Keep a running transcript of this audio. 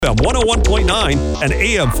FM 101.9 and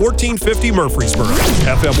AM 1450 Murfreesboro.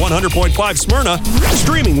 FM 100.5 Smyrna.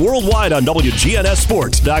 Streaming worldwide on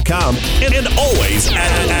WGNSSports.com and always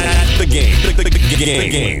at the game. The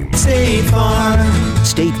game. State Farm.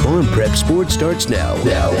 State Farm Prep Sports starts now.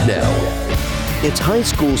 It's high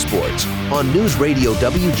school sports on News Radio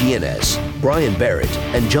WGNS. Brian Barrett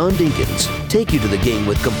and John Dinkins take you to the game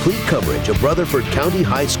with complete coverage of Rutherford County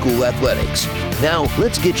High School athletics. Now,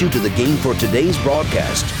 let's get you to the game for today's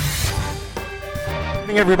broadcast.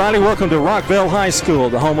 Good morning, everybody. Welcome to Rockville High School,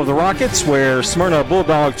 the home of the Rockets, where Smyrna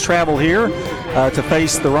Bulldogs travel here to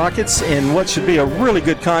face the Rockets in what should be a really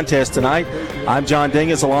good contest tonight. I'm John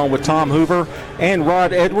Dinkins along with Tom Hoover and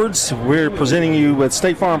Rod Edwards. We're presenting you with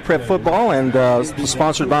State Farm Prep Football and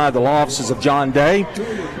sponsored by the law offices of John Day.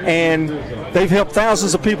 And they've helped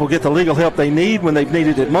thousands of people get the legal help they need when they've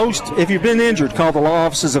needed it most. If you've been injured, call the law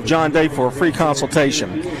offices of John Day for a free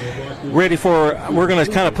consultation. We're going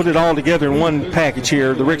to kind of put it all together in one package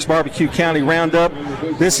here, the Rick's Barbecue County Roundup.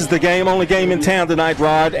 This is the only game in town tonight,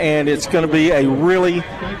 Rod, and it's going to be a really,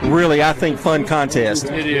 I think, fun contest.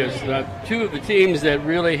 It is. Two of the teams that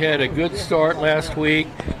really had a good start last week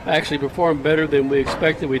actually performed better than we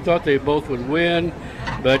expected. We thought they both would win,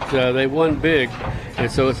 but they won big.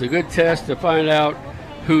 And so it's a good test to find out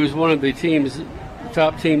who's one of the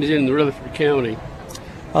top teams in Rutherford County.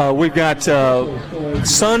 We've got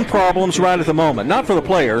sun problems right at the moment, not for the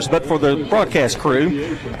players, but for the broadcast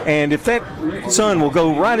crew. And if that sun will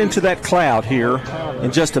go right into that cloud here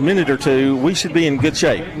in just a minute or two, we should be in good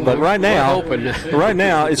shape. But right now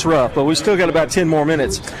it's rough, but we still got about 10 more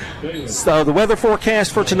minutes. So the weather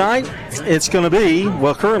forecast for tonight, it's going to be,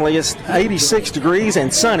 currently it's 86 degrees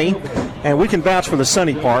and sunny, and we can vouch for the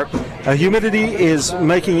sunny part. Humidity is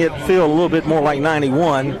making it feel a little bit more like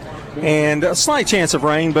 91. And a slight chance of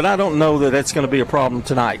rain, but I don't know that that's going to be a problem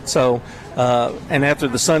tonight. So, and after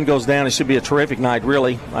the sun goes down, it should be a terrific night,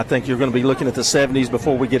 really. I think you're going to be looking at the 70s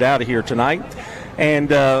before we get out of here tonight. And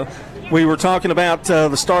we were talking about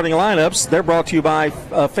the starting lineups. They're brought to you by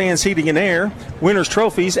Fans Heating and Air, Winners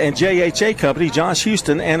Trophies, and JHA Company, Josh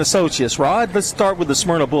Houston and Associates. Rod, let's start with the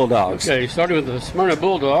Smyrna Bulldogs. Okay, starting with the Smyrna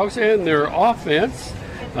Bulldogs and their offense.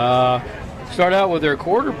 Start out with their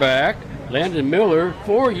quarterback, Landon Miller,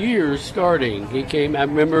 4 years starting. I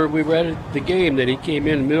remember we were at the game that he came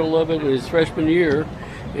in the middle of it in his freshman year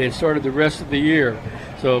and started the rest of the year.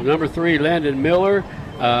 So number 3, Landon Miller.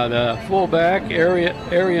 The fullback,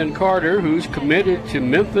 Arian Carter, who's committed to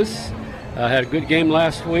Memphis, had a good game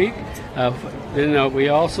last week. Then we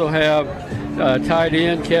also have tight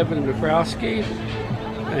end Kevin Dabrowski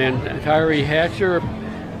and Tyree Hatcher.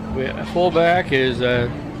 Fullback is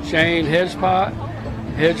Shane Hedgepath.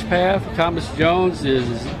 Thomas Jones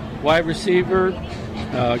is wide receiver.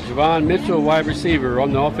 Javon Mitchell, wide receiver.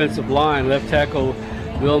 On the offensive line, left tackle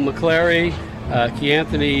Will McClary.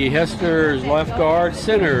 Keanthony Hester is left guard.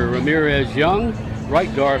 Center Ramirez Young.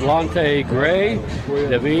 Right guard Lonte Gray.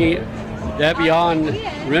 Davion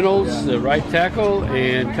Reynolds, the right tackle.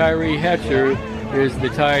 And Tyree Hatcher is the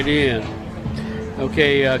tight end.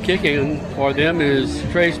 Okay, kicking for them is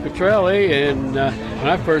Trace Petrelli. And when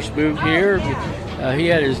I first moved here,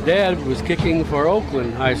 his dad was kicking for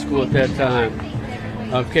Oakland High School at that time.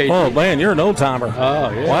 Okay. Oh, man, you're an old-timer.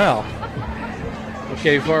 Oh, yeah. Wow.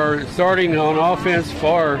 Okay, for starting on offense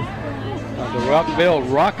for the Rockville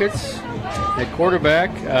Rockets, at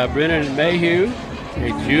quarterback, Brennan Mayhew, a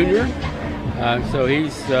junior. So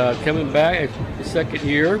he's coming back at the second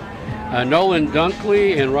year. Nolan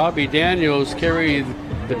Dunkley and Robbie Daniels carry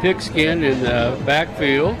the pigskin in the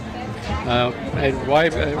backfield. And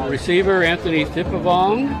wide receiver Anthony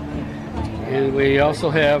Thipavong, and we also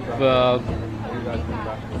have I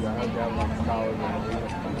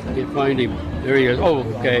can't find him. There he is. Oh,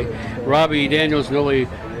 okay. Robbie Daniels, Nolan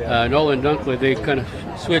Dunkley. They kind of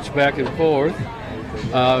switch back and forth.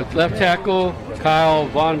 Left tackle Kyle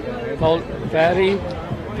Von Fatty.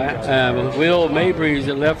 Will Mabry's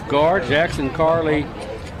at left guard. Jackson Carley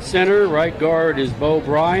center. Right guard is Bo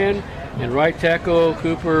Bryan. And right tackle,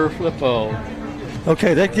 Cooper Flippo.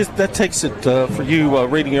 Okay, that takes it for you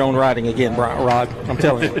reading your own writing again, Rod. I'm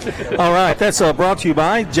telling you. All right, that's brought to you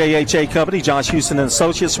by JHA Company, Josh Houston and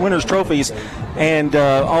Associates, Winners Trophies, and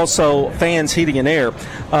also Fans Heating and Air.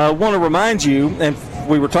 I want to remind you, and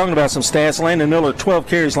we were talking about some stats, Landon Miller, 12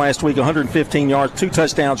 carries last week, 115 yards, 2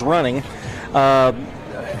 touchdowns running.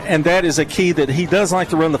 And that is a key that he does like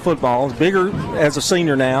to run the football. He's bigger as a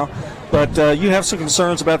senior now. But you have some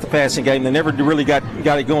concerns about the passing game. They never really got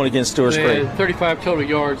it going against Stewart's Creek. 35 total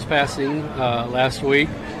yards passing last week.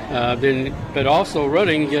 But also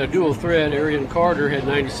running, you get a dual threat. Arian Carter had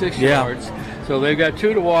 96 yards. So they've got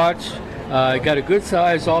 2 to watch. Got a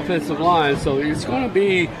good-sized offensive line, so it's going to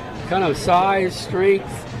be kind of size,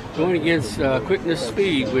 strength, going against quickness,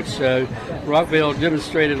 speed, which Rockville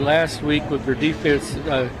demonstrated last week with their defense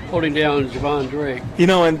holding down Javon Drake.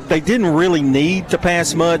 And they didn't really need to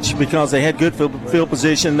pass much because they had good field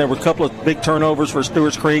position. There were a couple of big turnovers for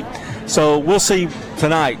Stewart's Creek. So we'll see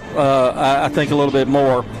tonight, I think, a little bit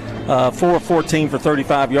more. 4 of 14 for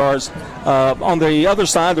 35 yards. On the other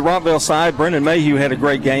side, the Rockville side, Brendan Mayhew had a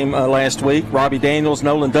great game last week. Robbie Daniels,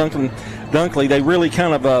 Nolan Dunkley, they really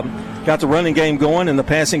kind of got the running game going and the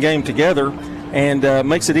passing game together, and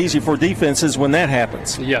makes it easy for defenses when that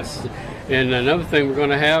happens. Yes. And another thing we're going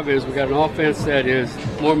to have is we've got an offense that is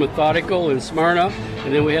more methodical in Smyrna,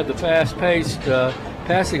 and then we have the fast-paced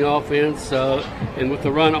passing offense and with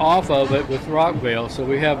the run off of it with Rockville. So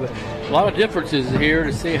we have a lot of differences here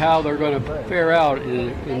to see how they're going to fare out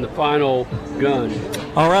in the final gun.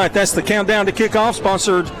 All right, that's the countdown to kickoff,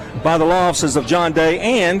 sponsored by the law offices of John Day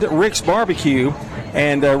and Rick's Barbecue.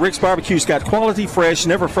 And Rick's Barbecue's got quality, fresh,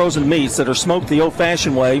 never frozen meats that are smoked the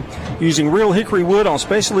old-fashioned way, using real hickory wood on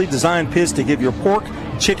specially designed pits to give your pork,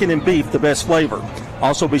 chicken, and beef the best flavor.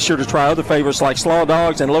 Also, be sure to try other favorites like slaw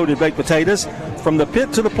dogs and loaded baked potatoes. From the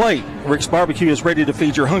pit to the plate, Rick's Barbecue is ready to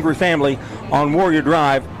feed your hungry family on Warrior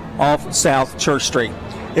Drive off South Church Street.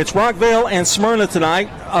 It's Rockville and Smyrna tonight.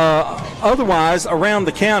 Otherwise, around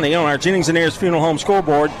the county on our Jennings and Ayers Funeral Home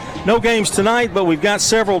scoreboard, no games tonight, but we've got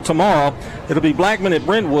several tomorrow. It'll be Blackman at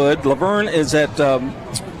Brentwood. Laverne is at,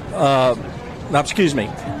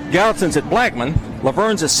 Gallatin's at Blackman.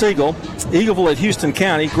 Laverne's at Siegel. Eagleville at Houston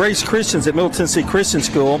County. Grace Christian's at Middle Tennessee Christian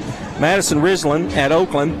School. Madison Ridgeland at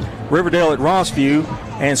Oakland. Riverdale at Rossview.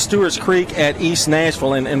 And Stewart's Creek at East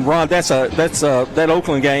Nashville. And Rod, that's that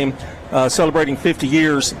Oakland game celebrating 50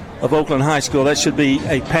 years of Oakland High School. That should be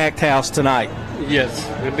a packed house tonight. Yes,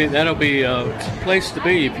 that'll be a place to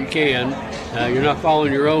be if you can. You're not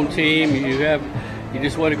following your own team. You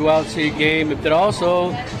just want to go out and see a game. But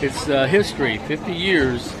also, it's history, 50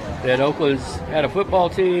 years that Oakland's had a football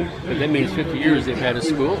team, but that means 50 years they've had a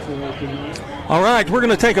school. All right, we're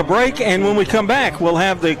going to take a break, and when we come back, we'll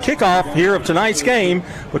have the kickoff here of tonight's game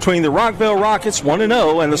between the Rockville Rockets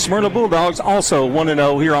 1-0 and the Smyrna Bulldogs also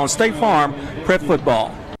 1-0 here on State Farm Prep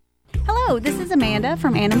Football. Hello, this is Amanda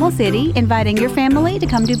from Animal City, inviting your family to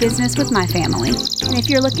come do business with my family. And if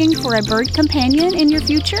you're looking for a bird companion in your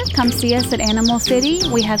future, come see us at Animal City.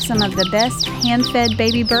 We have some of the best hand-fed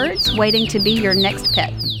baby birds waiting to be your next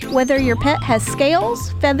pet. Whether your pet has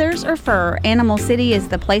scales, feathers, or fur, Animal City is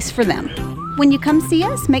the place for them. When you come see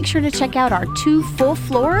us, make sure to check out our 2 full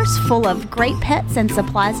floors full of great pets and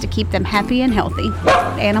supplies to keep them happy and healthy.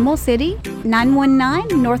 Animal City,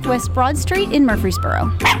 919 Northwest Broad Street in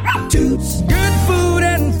Murfreesboro. Toots, good food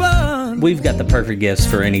and fun. We've got the perfect gifts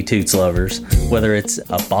for any Toots lovers, whether it's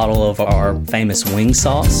a bottle of our famous wing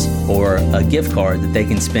sauce or a gift card that they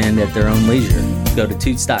can spend at their own leisure. Go to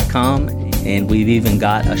Toots.com. And we've even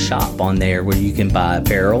got a shop on there where you can buy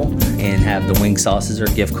apparel and have the wing sauces or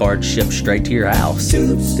gift cards shipped straight to your house.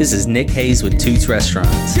 Toots. This is Nick Hayes with Toots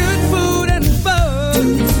Restaurants. Good food and fun.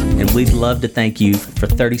 Toots. And we'd love to thank you for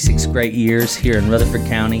 36 great years here in Rutherford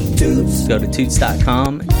County. Toots. Go to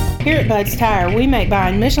Toots.com. Here at Bud's Tire, we make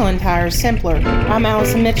buying Michelin tires simpler. I'm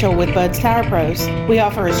Allison Mitchell with Bud's Tire Pros. We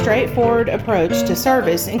offer a straightforward approach to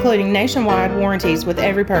service, including nationwide warranties with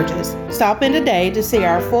every purchase. Stop in today to see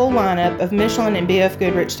our full lineup of Michelin and BF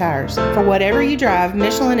Goodrich tires. For whatever you drive,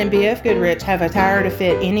 Michelin and BF Goodrich have a tire to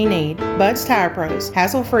fit any need. Bud's Tire Pros,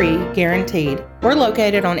 hassle-free, guaranteed. We're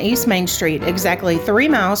located on East Main Street, exactly 3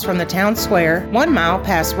 miles from the town square, 1 mile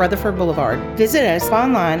past Rutherford Boulevard. Visit us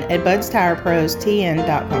online at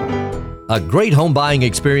budstirepros.tn.com. A great home buying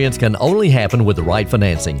experience can only happen with the right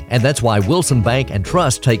financing, and that's why Wilson Bank and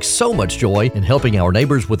Trust takes so much joy in helping our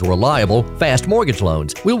neighbors with reliable, fast mortgage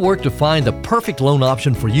loans. We'll work to find the perfect loan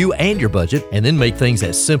option for you and your budget, and then make things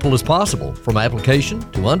as simple as possible, from application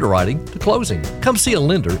to underwriting to closing. Come see a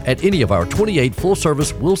lender at any of our 28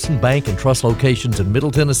 full-service Wilson Bank and Trust locations in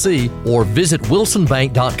Middle Tennessee, or visit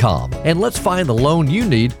wilsonbank.com, and let's find the loan you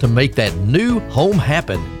need to make that new home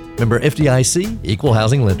happen. Member FDIC, Equal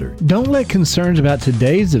Housing Lender. Don't let concerns about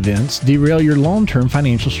today's events derail your long-term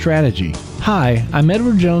financial strategy. Hi, I'm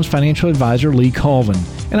Edward Jones Financial Advisor Lee Colvin,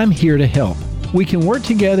 and I'm here to help. We can work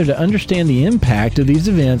together to understand the impact of these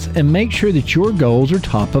events and make sure that your goals are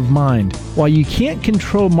top of mind. While you can't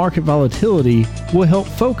control market volatility, we'll help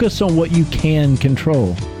focus on what you can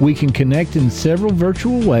control. We can connect in several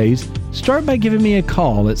virtual ways. Start by giving me a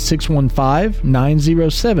call at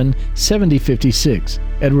 615-907-7056.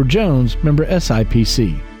 Edward Jones, member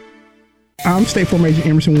SIPC. I'm State Farm Agent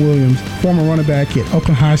Emerson Williams, former running back at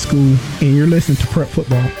Oakland High School, and you're listening to Prep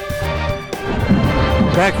Football.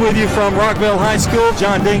 Back with you from Rockville High School.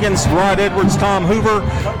 John Dinkins, Rod Edwards, Tom Hoover,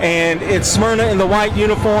 and it's Smyrna in the white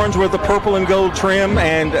uniforms with the purple and gold trim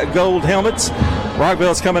and gold helmets.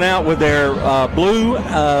 Rockville's coming out with their blue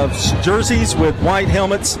jerseys with white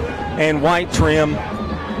helmets and white trim,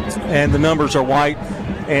 and the numbers are white.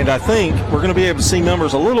 And I think we're going to be able to see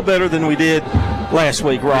numbers a little better than we did last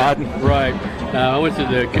week, Rod. Right. I went to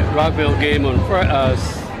the Rockville game on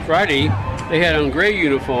Friday. They had on gray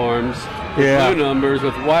uniforms. Blue numbers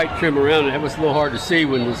with white trim around it. It was a little hard to see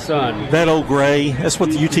when the sun. That old gray, that's what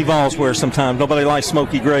the UT Vols wear sometimes. Nobody likes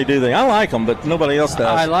smoky gray, do they? I like them, but nobody else does.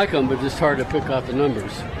 I like them, but just hard to pick out the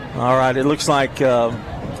numbers. All right, it looks like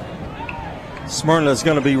Smyrna is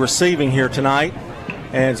going to be receiving here tonight.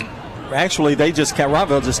 And actually,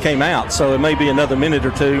 Rockville just came out, so it may be another minute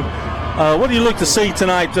or two. What do you look to see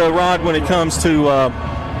tonight, Rod, when it comes to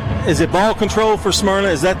is it ball control for Smyrna?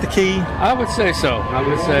 Is that the key? I would say so. I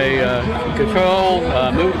would say control,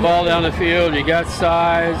 move the ball down the field. You got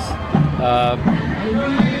size.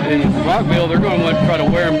 In Rockville, they're going to try to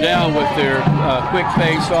wear them down with their quick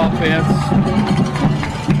pace offense.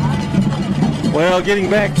 Well,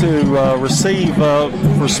 getting back to receive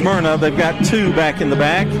for Smyrna, they've got two back in the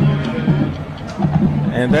back.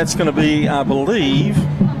 And that's going to be, I believe,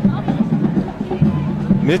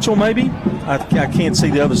 Mitchell maybe? I can't see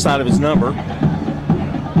the other side of his number.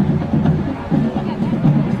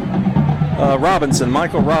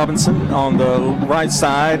 Michael Robinson on the right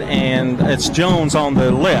side, and it's Jones on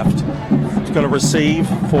the left. He's going to receive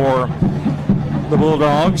for the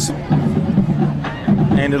Bulldogs.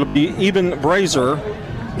 And it'll be Eben Brazier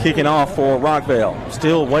kicking off for Rockville.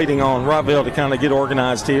 Still waiting on Rockville to kind of get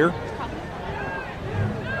organized here.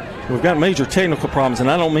 We've got major technical problems, and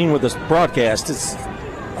I don't mean with this broadcast. It's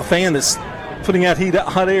a fan that's putting out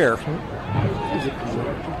hot air.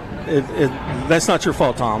 That's not your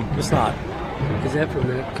fault, Tom. It's not. Is that from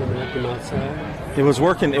that coming up from outside? It was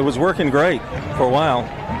working great for a while.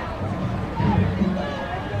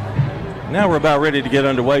 Now we're about ready to get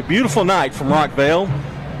underway. Beautiful night from Rockville.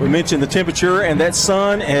 We mentioned the temperature, and that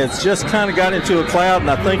sun has just kind of got into a cloud,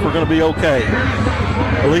 and I think we're going to be okay,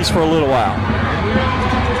 at least for a little while.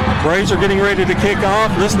 Braves are getting ready to kick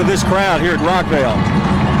off. Listen to this crowd here at Rockville.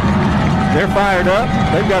 They're fired up.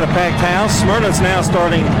 They've got a packed house. Smyrna's now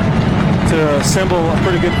starting to assemble a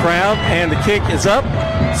pretty good crowd, and the kick is up.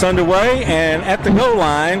 It's underway, and at the goal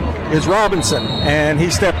line is Robinson, and he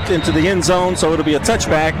stepped into the end zone, so it'll be a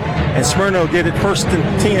touchback, and Smyrna will get it 1st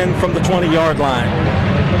and 10 from the 20-yard line.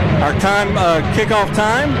 Our time, kickoff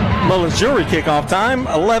time, Mullins Jewelry kickoff time,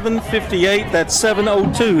 11:58. That's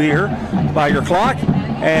 7:02 here by your clock.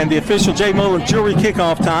 And the official J. Mullins Jewelry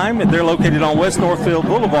kickoff time, they're located on West Northfield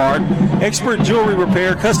Boulevard. Expert jewelry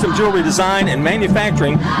repair, custom jewelry design, and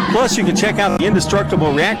manufacturing. Plus, you can check out the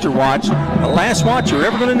indestructible reactor watch, the last watch you're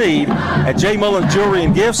ever going to need, at J. Mullins Jewelry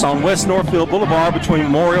and Gifts on West Northfield Boulevard between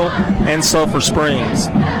Memorial and Sulphur Springs.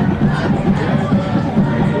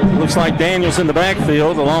 Looks like Daniels in the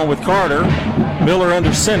backfield along with Carter. Miller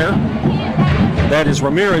under center. That is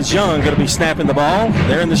Ramirez Young going to be snapping the ball.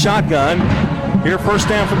 They're in the shotgun. Here, first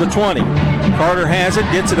down from the 20. Carter has it,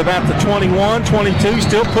 gets it about the 21, 22,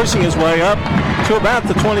 still pushing his way up to about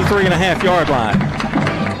the 23.5-yard line.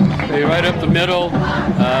 They right up the middle.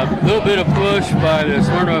 A little bit of push by the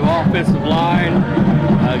Smyrna offensive line.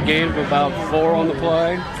 Gain of about 4 on the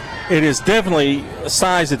play. It is definitely a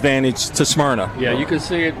size advantage to Smyrna. Yeah, you can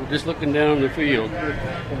see it just looking down the field.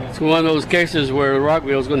 It's one of those cases where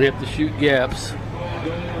Rockville is going to have to shoot gaps.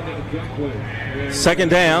 Second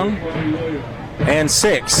down and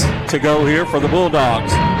 6 to go here for the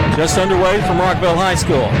Bulldogs. Just underway from Rockville High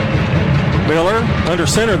School. Miller under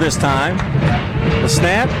center this time. The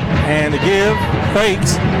snap and the give,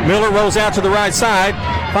 fakes. Miller rolls out to the right side,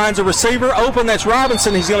 finds a receiver open. That's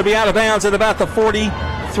Robinson. He's going to be out of bounds at about the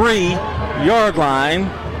 43-yard line.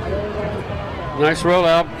 Nice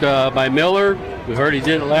rollout by Miller. We heard he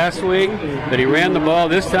did it last week, but he ran the ball.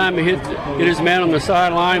 This time he hit his man on the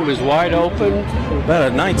sideline, was wide open. About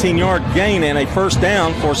a 19-yard gain and a first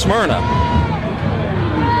down for Smyrna.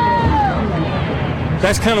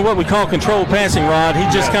 That's kind of what we call controlled passing, Rod. He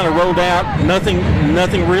just kind of rolled out, nothing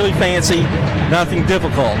really fancy, nothing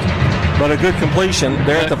difficult, but a good completion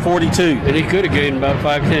there at the 42. And he could have gained about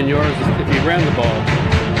 5-10 yards if he ran the ball.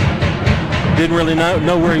 Didn't really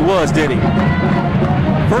know where he was, did he?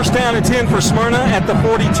 First down and 10 for Smyrna at the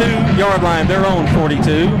 42-yard line, their own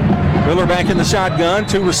 42. Miller back in the shotgun,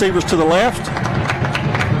 2 receivers to the left.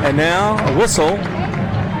 And now a whistle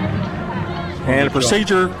and a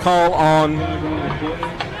procedure call on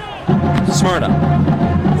Smyrna.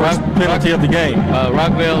 First penalty of the game.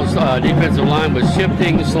 Rockville's defensive line was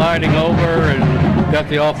shifting, sliding over, and got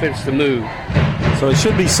the offense to move. So it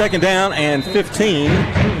should be second down and 15,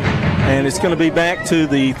 and it's going to be back to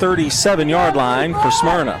the 37-yard line for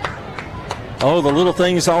Smyrna. Oh, the little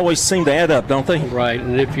things always seem to add up, don't they? Right,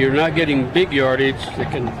 and if you're not getting big yardage,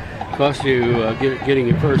 it can cost you getting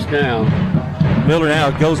your first down. Miller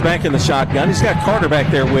now goes back in the shotgun. He's got Carter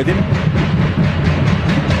back there with him.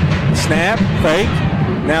 Snap, fake.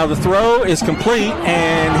 Now the throw is complete,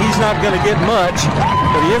 and he's not going to get much,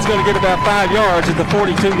 but he is going to get about 5 yards at the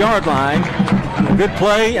 42-yard line. A good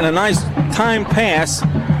play and a nice timed pass.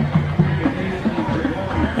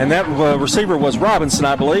 And that receiver was Robinson,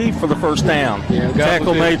 I believe, for the first down. Yeah,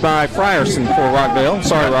 tackle made by Frierson for Rockville.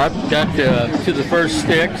 Sorry, Rod. Got to the first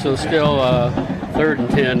stick, so still 3rd and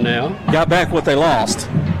 10 now. Got back what they lost.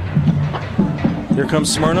 Here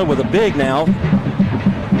comes Smyrna with a big now.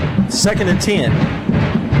 2nd and 10.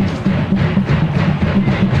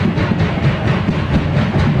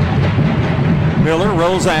 Miller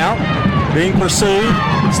rolls out, being pursued,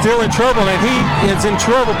 still in trouble, and he is in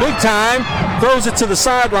trouble big time. Throws it to the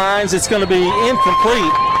sidelines. It's going to be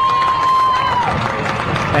incomplete.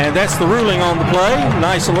 And that's the ruling on the play.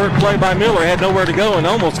 Nice alert play by Miller. Had nowhere to go and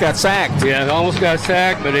almost got sacked. Yeah, almost got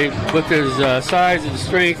sacked, but with his size and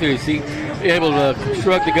strength, he's able to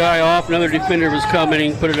shrug the guy off. Another defender was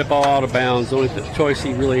coming, put the ball out of bounds. The only choice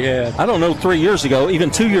he really had. I don't know, 3 years ago,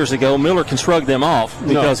 even 2 years ago, Miller can shrug them off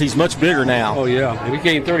because he's much bigger now. Oh, yeah. He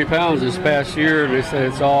gained 30 pounds this past year, and they said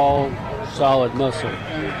it's all solid muscle.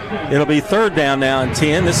 It'll be 3rd down now and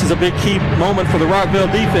 10. This is a big key moment for the Rockville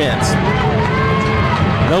defense.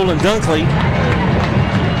 Nolan Dunkley,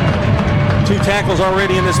 2 tackles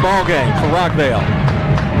already in this ball game for Rockville.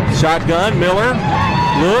 Shotgun, Miller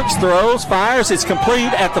looks, throws, fires. It's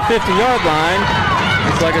complete at the 50-yard line.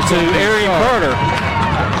 It's like to Arian Carter.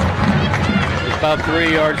 It's about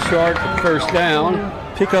 3 yards short of first down.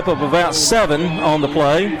 Pickup of about 7 on the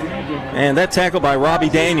play, and that tackle by Robbie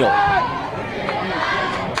Daniel.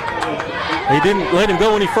 They didn't let him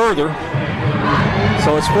go any further.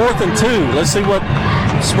 So it's 4th and 2. Let's see what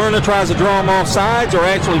Smyrna tries to draw him off sides or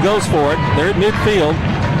actually goes for it. They're at midfield.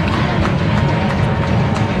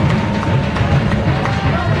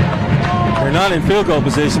 They're not in field goal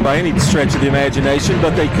position by any stretch of the imagination,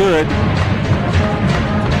 but they could.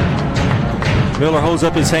 Miller holds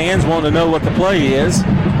up his hands, wanting to know what the play is.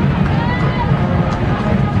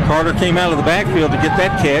 Carter came out of the backfield to get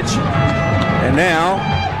that catch. And now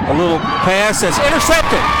a little pass that's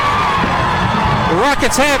intercepted. The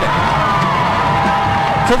Rockets have it.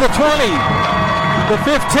 To the 20, the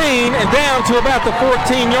 15, and down to about the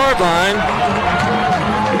 14-yard line.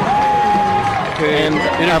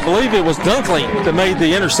 And I believe it was Dunkley that made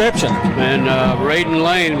the interception. And Raiden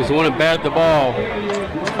Lane was the one that batted the ball,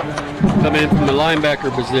 coming in from the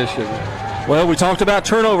linebacker position. Well, we talked about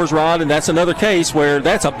turnovers, Rod, and that's another case where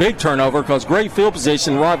that's a big turnover because great field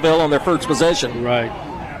position, Rockville on their first possession. Right.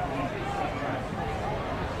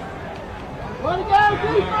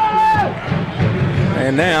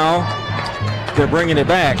 And now they're bringing it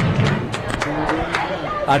back.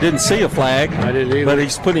 I didn't see a flag. I didn't either. But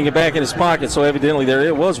he's putting it back in his pocket, so evidently there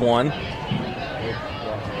it was one.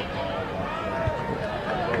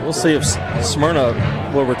 We'll see if Smyrna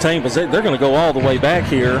will retain possession. They're going to go all the way back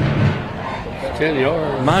here. 10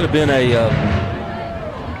 yards. Might have been a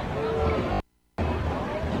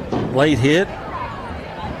late hit.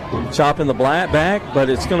 Chopping the back, but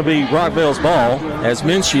it's going to be Rockville's ball as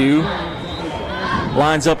Minshew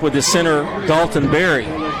lines up with his center, Dalton Berry.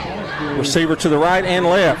 Receiver to the right and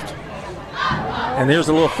left. And there's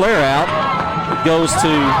a little flare out. It goes to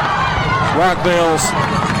Rockville's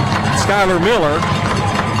Skylar Miller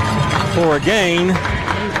for a gain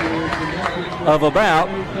of about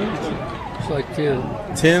it's like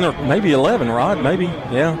 10 or maybe 11, Rod, maybe,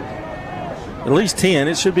 yeah. At least 10.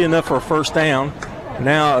 It should be enough for a first down.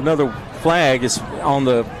 Now another flag is on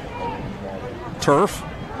the turf,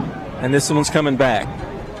 and this one's coming back.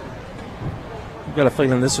 I've got a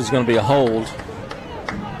feeling this is going to be a hold.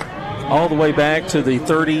 All the way back to the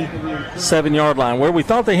 37-yard line, where we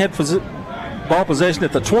thought they had ball possession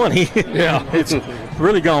at the 20. Yeah. It's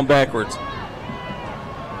really gone backwards.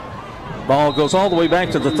 Ball goes all the way back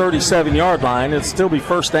to the 37-yard line. It'll still be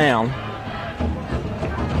first down.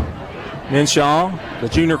 Minshaw, the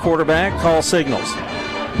junior quarterback, calls signals.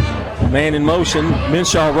 Man in motion.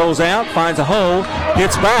 Minshaw rolls out, finds a hole,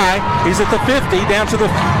 gets by. He's at the 50, down to the,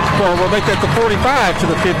 well, we'll make that the 45 to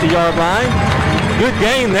the 50-yard line. Good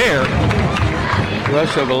gain there.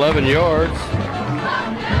 Rush of 11 yards.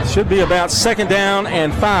 Should be about second down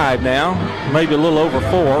and 5 now, maybe a little over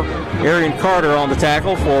 4. Arian Carter on the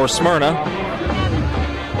tackle for Smyrna.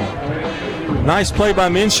 Nice play by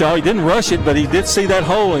Minshaw. He didn't rush it, but he did see that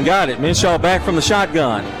hole and got it. Minshaw back from the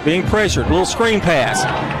shotgun, being pressured. Little screen pass.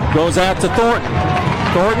 Goes out to Thornton.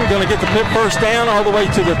 Thornton going to get the first down all the way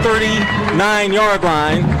to the 39-yard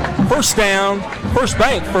line. First down, first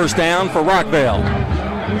bank first down for Rockvale.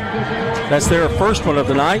 That's their first one of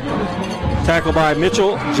the night. Tackled by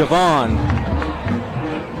Mitchell Javon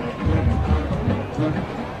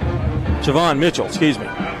Mitchell, excuse me.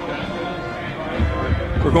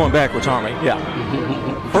 We're going backwards, aren't we? Yeah.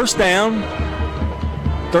 First down,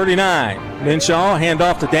 39. Minshaw,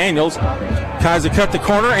 handoff to Daniels. Kaiser cut the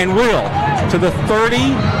corner and will to the 30.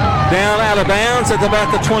 Down out of bounds at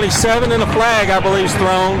about the 27. And a flag, I believe, is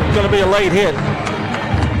thrown. Going to be a late hit.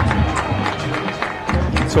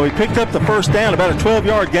 So he picked up the first down, about a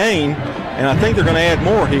 12-yard gain. And I think they're going to add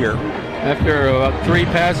more here. After 3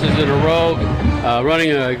 passes in a row,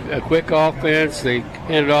 running a quick offense, they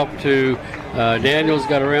handed off to Daniels,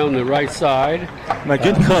 got around the right side. A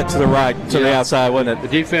good cut to the right, to the outside, wasn't it? The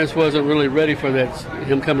defense wasn't really ready for that,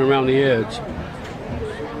 him coming around the edge.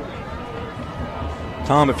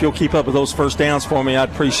 Tom, if you'll keep up with those first downs for me, I'd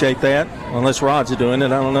appreciate that. Unless Rod's doing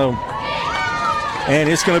it, I don't know. And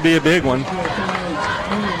it's going to be a big one.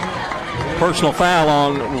 Personal foul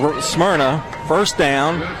on Smyrna. First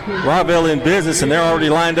down. Rockvale in business, and they're already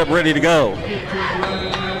lined up ready to go.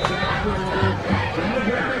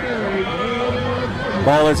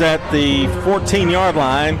 Ball is at the 14-yard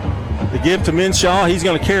line. The give to Minshaw. He's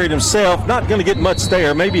going to carry it himself. Not going to get much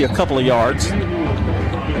there, maybe a couple of yards.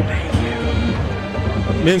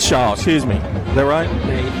 Minshaw, excuse me. Is that right?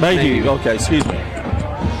 Mayhew. Okay, excuse me.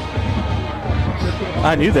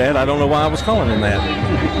 I knew that. I don't know why I was calling him that.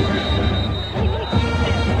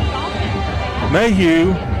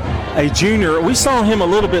 Mayhew, a junior. We saw him a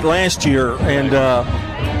little bit last year, and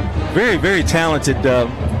very, very talented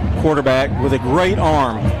quarterback with a great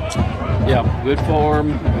arm. Yeah, good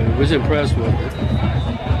form. I was impressed with it.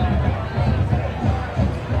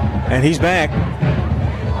 And he's back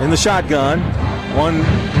in the shotgun. One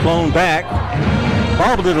blown back.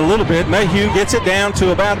 Bobbled it a little bit. Mayhew gets it down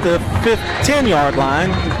to about the 10-yard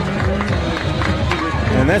line.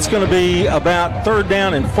 And that's going to be about 3rd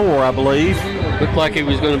down and 4, I believe. Looked like he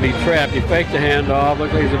was going to be trapped. He faked the handoff.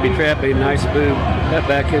 Looked like he was going to be trapped. A nice move. Got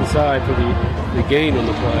back inside for the gain on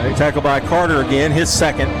the play. Tackled by Carter again, his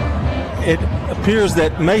second. It appears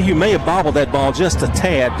that Mayhew may have bobbled that ball just a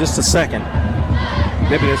tad, just a second.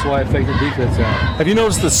 Maybe that's why I faked the defense out. Have you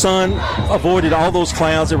noticed the sun avoided all those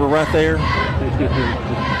clouds that were right there?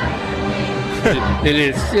 And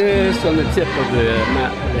it's just on the tip of the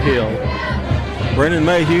hill. Brendan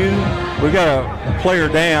Mayhew, we've got a player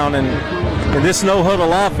down, and in this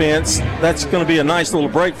no-huddle offense, that's going to be a nice little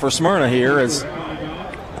break for Smyrna here. As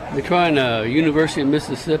they're trying University of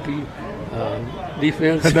Mississippi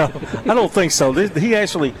defense. No, I don't think so. He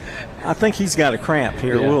actually, I think he's got a cramp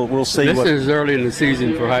here. Yeah. We'll see. This is early in the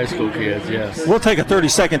season for high school kids, yes. We'll take a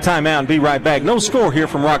 30-second timeout and be right back. No score here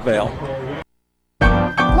from Rockvale.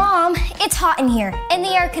 Mom, it's hot in here, and the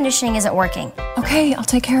air conditioning isn't working. Okay, I'll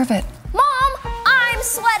take care of it. Mom, I'm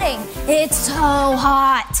sweating. It's so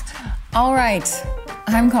hot. All right,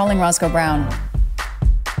 I'm calling Roscoe Brown.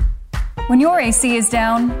 When your AC is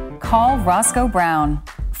down, call Roscoe Brown.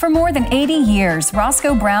 For more than 80 years,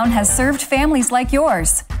 Roscoe Brown has served families like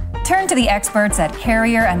yours. Turn to the experts at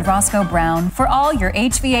Carrier and Roscoe Brown for all your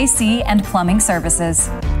HVAC and plumbing services.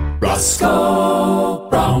 Roscoe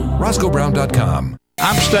Brown. RoscoeBrown.com.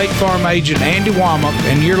 I'm State Farm Agent Andy Womack,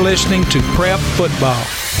 and you're listening to Prep Football.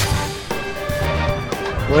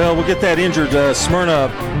 Well, we'll get that injured Smyrna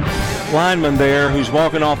lineman there who's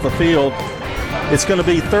walking off the field. It's going to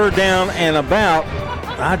be 3rd down and about,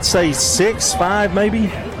 I'd say 5 maybe.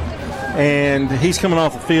 And he's coming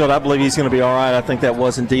off the field. I believe he's going to be all right. I think that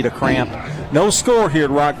was indeed a cramp. No score here at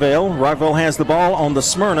Rockvale. Rockvale has the ball on the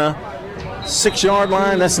Smyrna 6-yard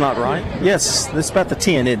line. That's not right. Yes, that's about the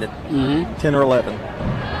 10, isn't it? Mm-hmm. 10 or 11.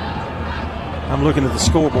 I'm looking at the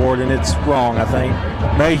scoreboard, and it's wrong, I think.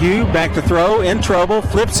 Mayhew back to throw, in trouble,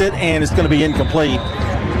 flips it, and it's going to be incomplete.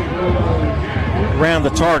 Around the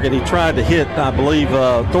target, he tried to hit, I believe,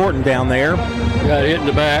 Thornton down there. Got hit in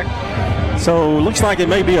the back. So looks like it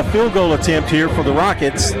may be a field goal attempt here for the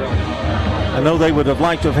Rockets. I know they would have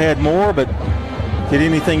liked to have had more, but get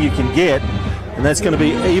anything you can get. And that's going to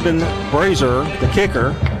be Eben Brazier, the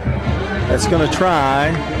kicker. That's going to try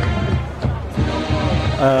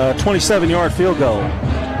a 27-yard field goal.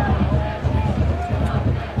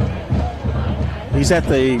 He's at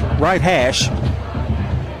the right hash.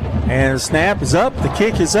 And the snap is up, the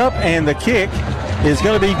kick is up, and the kick is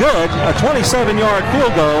going to be good. A 27-yard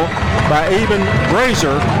field goal by Eben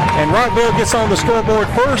Brazier. and Rockville gets on the scoreboard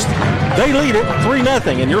first. They lead it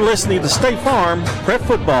 3-0, and you're listening to State Farm Prep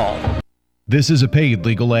Football. This is a paid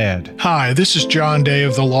legal ad. Hi, this is John Day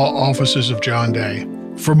of the Law Offices of John Day.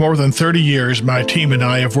 For more than 30 years, my team and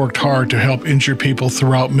I have worked hard to help injured people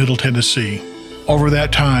throughout Middle Tennessee. Over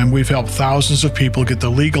that time, we've helped thousands of people get the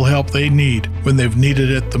legal help they need when they've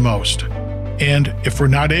needed it the most. And if we're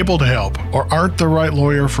not able to help or aren't the right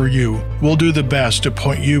lawyer for you, we'll do the best to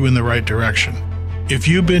point you in the right direction. If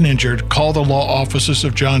you've been injured, call the Law Offices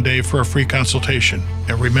of John Day for a free consultation.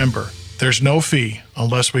 And remember, there's no fee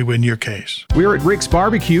unless we win your case. We're at Rick's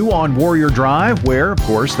Barbecue on Warrior Drive, where, of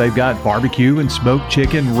course, they've got barbecue and smoked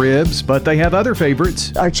chicken, ribs, but they have other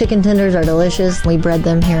favorites. Our chicken tenders are delicious. We bread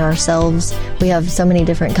them here ourselves. We have so many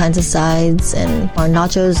different kinds of sides, and our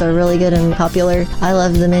nachos are really good and popular. I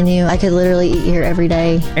love the menu. I could literally eat here every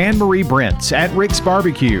day. Anne Marie Brent's at Rick's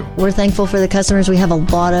Barbecue. We're thankful for the customers. We have a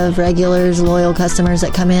lot of regulars, loyal customers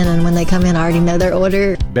that come in, and when they come in, I already know their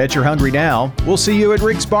order. Bet you're hungry now. We'll see you at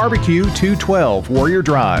Rick's Barbecue, 212 Warrior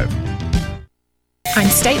Drive. I'm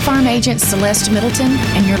State Farm Agent Celeste Middleton,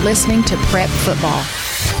 and you're listening to Prep Football.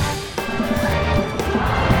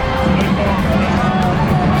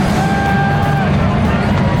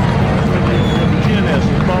 GNS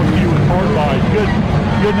is brought to you in part by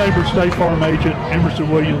good neighbor State Farm Agent Emerson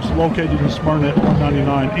Williams, located in Smyrna at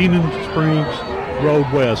 199 Enon Springs Road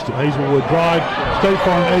West at Hazelwood Drive. State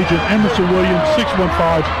Farm Agent Emerson Williams,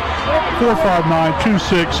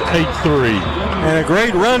 615-459-2683. And a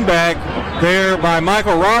great run back there by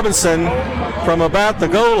Michael Robinson from about the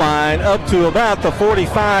goal line up to about the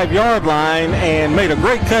 45-yard line, and made a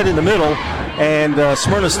great cut in the middle. And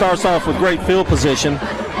Smyrna starts off with great field position.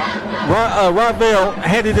 Rockville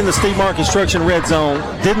had it in the Steve Martin Construction red zone,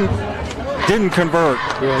 didn't convert.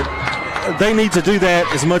 Right. They need to do that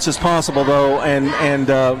as much as possible, though, and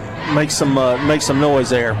make some noise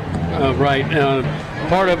there. Right.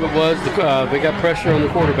 Part of it was they got pressure on the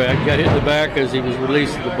quarterback, got hit in the back as he was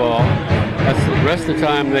releasing the ball. That's the rest of the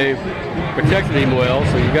time they protected him well,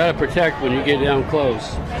 so you got to protect when you get down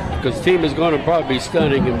close, because the team is going to probably be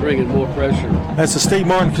stunning and bringing more pressure. That's the Steve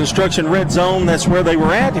Martin Construction red zone. That's where they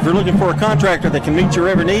were at. If you're looking for a contractor that can meet your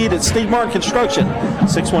every need, it's Steve Martin Construction,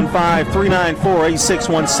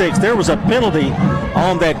 615-394-8616. There was a penalty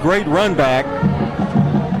on that great run back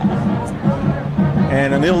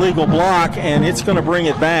and an illegal block, and it's going to bring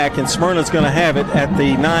it back, and Smyrna's going to have it at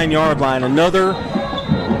the 9-yard line. Another,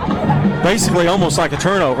 basically almost like a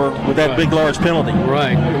turnover with that big, large penalty.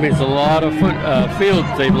 Right. I mean, it's a lot of field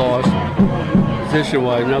they've lost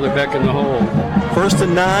position-wise. Now they're back in the hole. First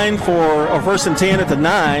and 10 at the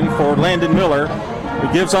 9 for Landon Miller.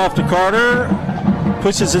 He gives off to Carter,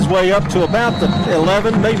 pushes his way up to about the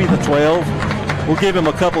 11, maybe the 12. We'll give him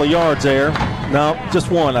a couple of yards there. No, just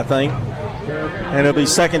one, I think. And it'll be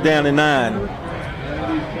second down and 9.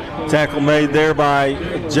 Tackle made there by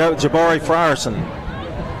Jabari Frierson.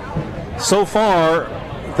 So far,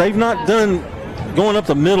 they've not done, going up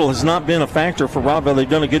the middle has not been a factor for Rockville. They've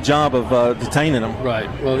done a good job of detaining them. Right.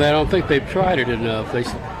 Well, I don't think they've tried it enough. They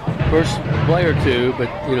first play or two, but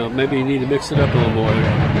maybe you need to mix it up a little more.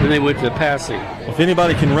 Then they went to passing. If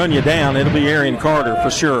anybody can run you down, it'll be Arian Carter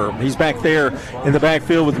for sure. He's back there in the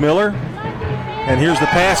backfield with Miller. And here's the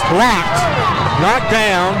pass, blocked, knocked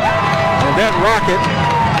down, and that rocket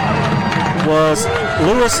was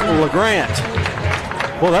Lewis LeGrant.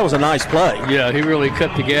 Well, that was a nice play. Yeah, he really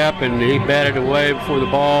cut the gap, and he batted away before the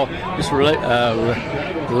ball just left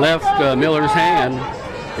Miller's hand.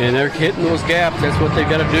 And they're hitting those gaps. That's what they've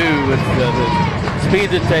got to do with the speed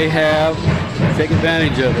that they have. Take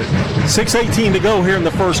advantage of it. 6:18 to go here in the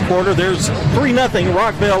first quarter. There's 3-0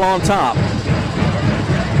 Rockville on top.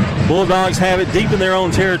 Bulldogs have it deep in their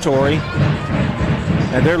own territory,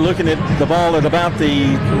 and they're looking at the ball at about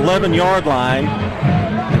the 11-yard line.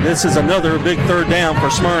 And this is another big third down for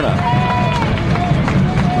Smyrna.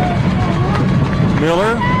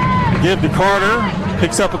 Miller, give to Carter,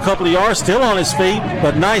 picks up a couple of yards, still on his feet,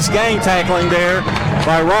 but nice gang tackling there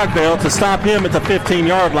by Rockville to stop him at the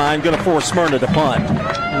 15-yard line, going to force Smyrna to punt.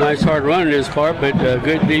 Nice hard run on his part, but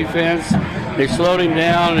good defense. They slowed him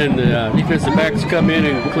down, and the defensive backs come in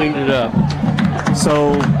and cleaned it up.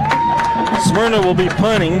 So Smyrna will be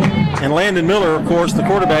punting, and Landon Miller, of course, the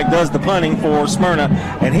quarterback, does the punting for Smyrna,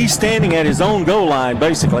 and he's standing at his own goal line,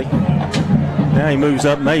 basically. Now he moves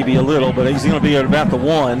up maybe a little, but he's going to be at about the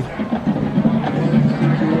 1.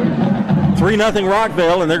 3-0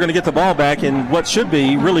 Rockville, and they're going to get the ball back in what should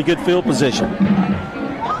be really good field position.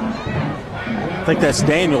 I think that's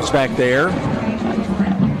Daniels back there.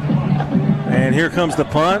 And here comes the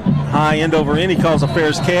punt. High end over end. He calls a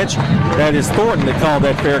fair catch. That is Thornton that called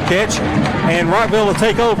that fair catch. And Rockville will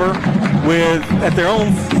take over at their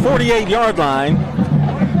own 48-yard line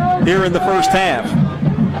here in the first half.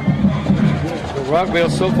 Rockville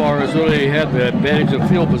so far has really had the advantage of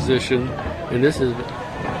field position, and it's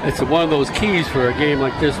one of those keys for a game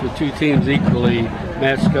like this with two teams equally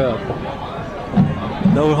matched up.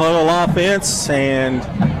 No huddle offense, and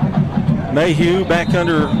Mayhew back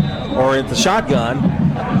under or at the shotgun.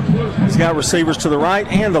 He's got receivers to the right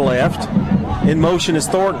and the left. In motion is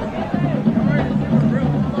Thornton.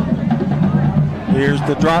 Here's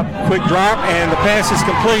the quick drop, and the pass is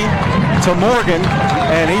complete to Morgan,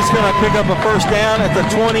 and he's going to pick up a first down at the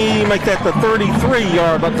 20, make that the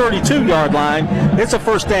 32-yard line. It's a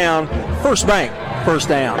first down, first bank, first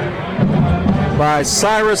down by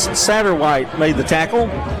Cyrus Satterwhite made the tackle.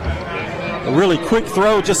 A really quick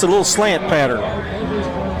throw, just a little slant pattern.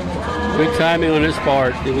 Good timing on his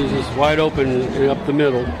part. It was just wide open up the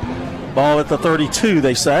middle. Ball at the 32,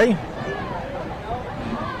 they say.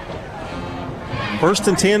 First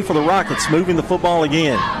and 10 for the Rockets, moving the football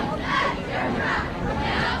again.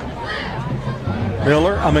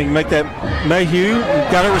 Make that Mayhew.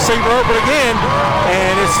 Got a receiver open again,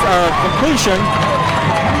 and it's completion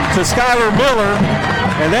to Skylar Miller,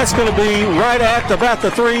 and that's going to be right at about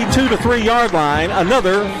the 2 to 3 yard line.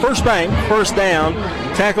 Another first bank, first down,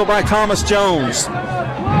 tackled by Thomas Jones.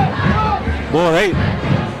 Boy,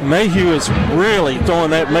 Mayhew is really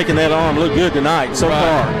making that arm look good tonight so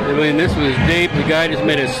far. I mean, this was deep. The guy just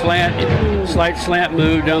made a slight slant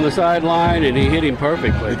move down the sideline, and he hit him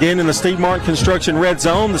perfectly. Again in the Steve Martin Construction red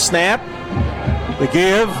zone, the snap, the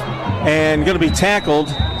give, and going to be tackled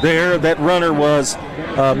there. That runner was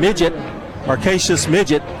Arcasius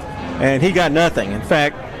Midget, and he got nothing. In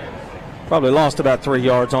fact, probably lost about 3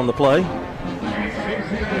 yards on the play.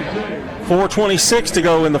 4:26 to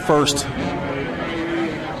go in the first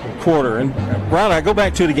quarter. And Brian, I go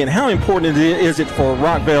back to it again. How important is it for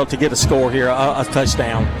Rockville to get a score here, a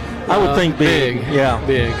touchdown? I would think big. Yeah,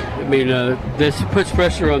 big. I mean, this puts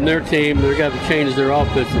pressure on their team. They've got to change their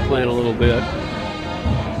offensive plan a little bit.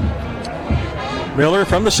 Miller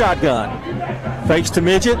from the shotgun. Fakes to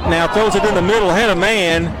Midget. Now throws it in the middle. Had a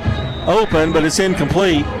man open, but it's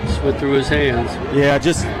incomplete. Went through his hands. Yeah,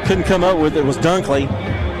 just couldn't come up with it. It was Dunkley.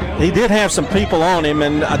 He did have some people on him,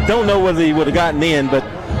 and I don't know whether he would have gotten in, but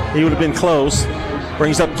he would have been close.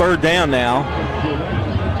 Brings up third down now.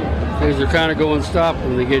 Things are kind of going stop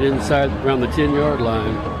when they get inside around the 10-yard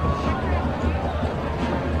line.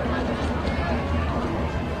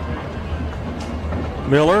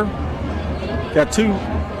 Miller got two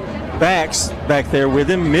backs back there with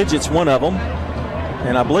him. Midget's one of them.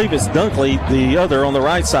 And I believe it's Dunkley, the other on the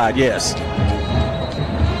right side, yes.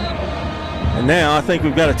 And now I think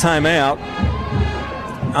we've got a timeout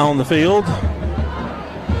on the field,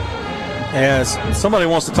 as somebody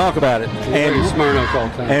wants to talk about it.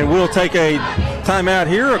 And we'll take a timeout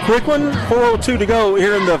here, a quick one. 4:02 to go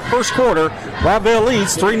here in the first quarter. Rockville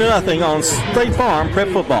leads 3-0 on State Farm Prep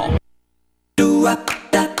Football.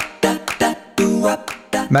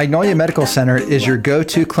 Magnolia Medical Center is your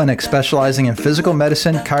go-to clinic specializing in physical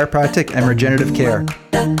medicine, chiropractic, and regenerative care.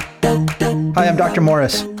 Hi, I'm Dr.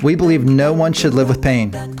 Morris. We believe no one should live with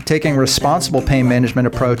pain. Taking a responsible pain management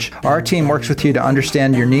approach, our team works with you to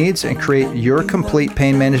understand your needs and create your complete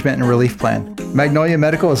pain management and relief plan. Magnolia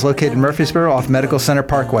Medical is located in Murfreesboro off Medical Center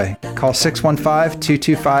Parkway. Call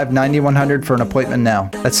 615-225-9100 for an appointment now.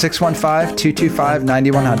 That's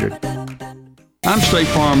 615-225-9100. I'm State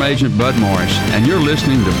Farm Agent Bud Morris, and you're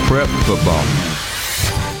listening to Prep Football.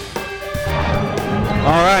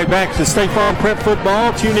 All right, back to State Farm Prep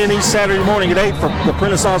Football. Tune in each Saturday morning at 8 for the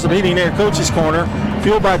Prentice Awesome Heating and Air Coaches Corner,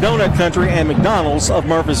 fueled by Donut Country and McDonald's of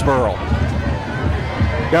Murfreesboro.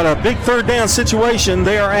 Got a big third down situation.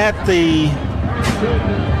 They are at the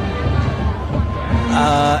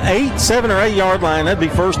 7 or 8 yard line. That'd be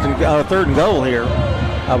third and goal here,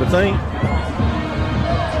 I would think.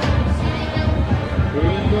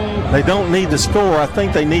 They don't need to score. I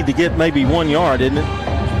think they need to get maybe 1 yard, isn't it?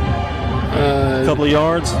 A couple of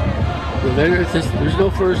yards. There's no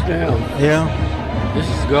first down. Yeah. This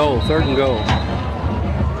is goal, third and goal.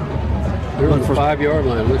 They're on the 5 yard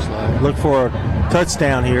line, looks like. Look for a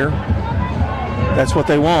touchdown here. That's what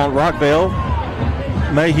they want. Rockville.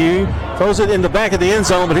 Mayhew throws it in the back of the end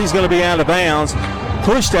zone, but he's going to be out of bounds.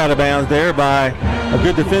 Pushed out of bounds there by a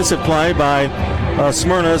good defensive play by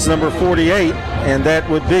Smyrna's number 48, and that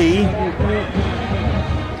would be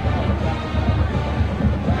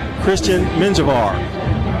Christian Menjivar.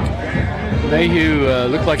 Mayhew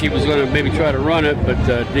looked like he was going to maybe try to run it, but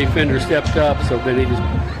the defender stepped up, so then he just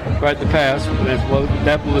tried the pass.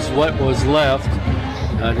 That was what was left.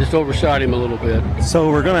 Just overshot him a little bit.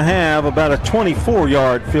 So we're going to have about a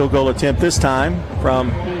 24-yard field goal attempt this time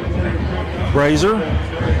from Brazier.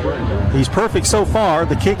 He's perfect so far.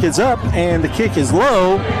 The kick is up, and the kick is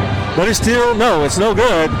low, but it's still, it's no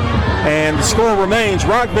good. And the score remains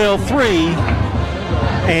Rockville 3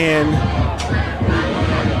 and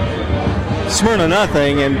Smyrna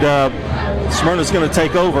nothing, and Smyrna's going to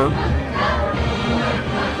take over.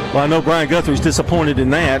 Well, I know Brian Guthrie's disappointed in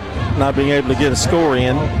that, not being able to get a score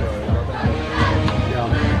in.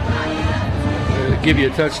 Yeah. It'll give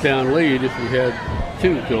you a touchdown lead if you had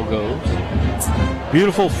 2 field goals.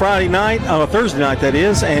 Beautiful Friday night, Thursday night that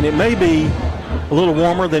is, and it may be a little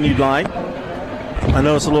warmer than you'd like. I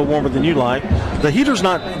know it's a little warmer than you'd like. The heater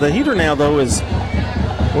now though is,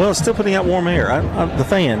 it's still putting out warm air. The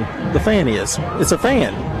fan is. It's a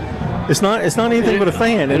fan. It's not anything but a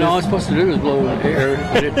fan. And all it's supposed to do is blow air.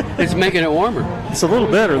 It's making it warmer. It's a little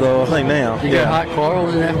better though, I think now. You got hot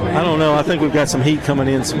coils in that fan? I don't know. I think we've got some heat coming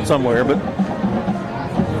in somewhere, but.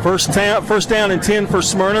 First down and 10 for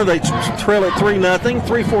Smyrna. They trail at 3-0.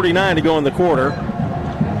 3:49 to go in the quarter.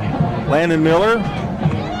 Landon Miller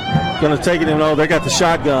going to take it in. They got the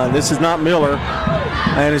shotgun. This is not Miller.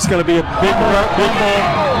 And it's going to be a big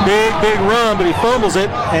run, but he fumbles it,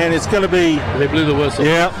 and it's going to be. They blew the whistle.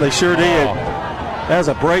 Yeah, they sure did. That was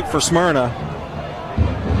a break for Smyrna.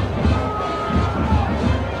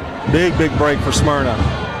 Big break for Smyrna.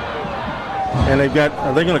 And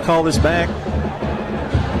are they going to call this back?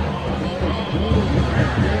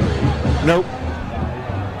 Nope.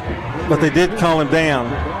 But they did call him down.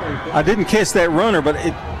 I didn't catch that runner, but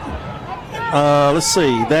let's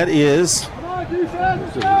see. That is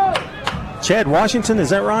Chad Washington,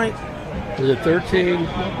 is that right? Is it 13?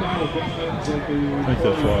 I think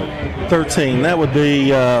that's right. 13. That would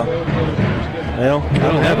be, I don't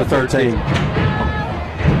have a 13.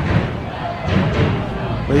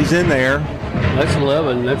 But he's in there. That's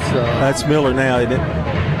 11. That's Miller now, isn't it?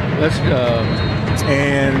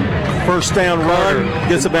 And first down run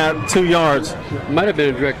gets about 2 yards. Might have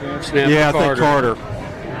been a direct snap. Yeah, I think Carter.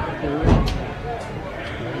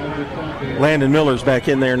 Landon Miller's back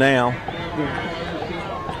in there now.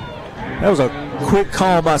 That was a quick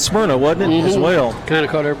call by Smyrna, wasn't it, as well? Kind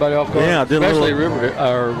of caught everybody off guard. Yeah, especially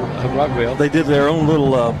Rockville. They did their own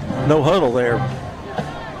little no huddle there.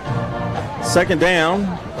 Second down,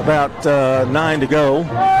 about 9 to go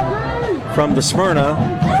from the Smyrna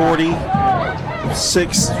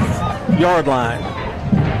 46-yard line.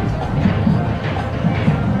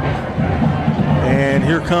 And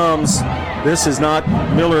here comes, this is not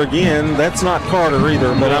Miller again. That's not Carter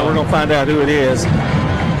either, but we're going to find out who it is.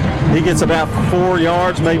 He gets about 4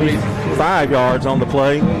 yards, maybe 5 yards on the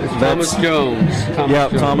play. It's Thomas Jones.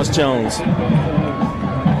 Thomas Jones.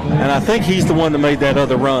 And I think he's the one that made that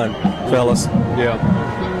other run, fellas. Yeah.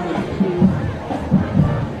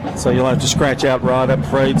 So you'll have to scratch out Rod, I'm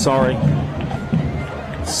afraid. Sorry.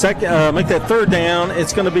 Make that third down.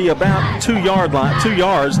 It's going to be about 2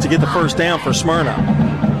 yards to get the first down for Smyrna.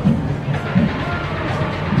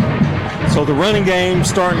 So the running game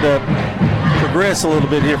starting to progress a little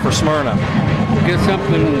bit here for Smyrna. Get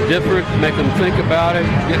something different, make them think about it,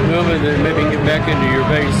 get moving, then maybe get back into your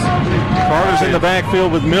base. Carter's in the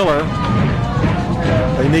backfield with Miller.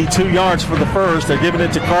 They need 2 yards for the first. They're giving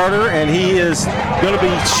it to Carter, and he is going to be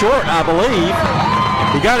short, I believe.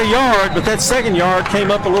 He got a yard, but that second yard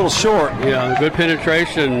came up a little short. Yeah, good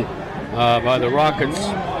penetration by the Rockets.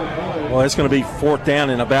 Well, it's going to be fourth down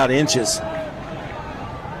in about inches.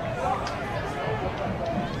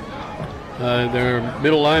 Their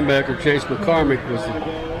middle linebacker, Chase McCormick, was the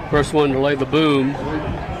first one to lay the boom.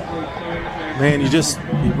 Man, you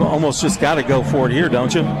almost just got to go for it here,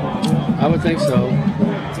 don't you? I would think so.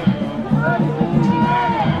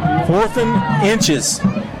 4th and inches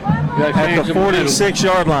at the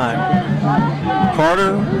 46-yard line.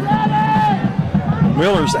 Carter,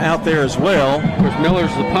 Miller's out there as well. Of course,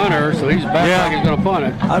 Miller's the punter, so he's back like he's going to punt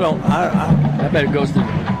it. I bet it goes to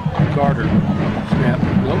Carter. Snap.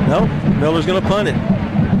 Nope. Miller's going to punt it.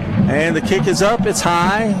 And the kick is up. It's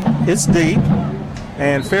high. It's deep.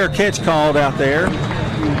 And fair catch called out there.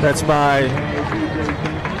 That's by,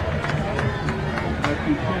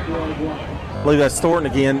 I believe that's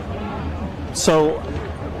Thornton again. So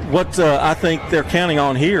what I think they're counting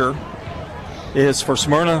on here is for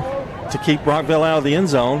Smyrna to keep Rockville out of the end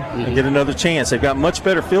zone and get another chance. They've got much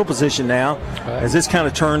better field position now as it's kind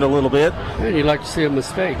of turned a little bit. And you'd like to see a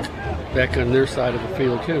mistake back on their side of the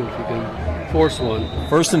field, too, if you can force one.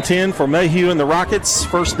 1st and 10 for Mayhew and the Rockets.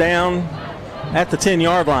 First down at the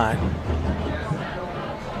 10-yard line.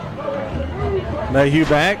 Mayhew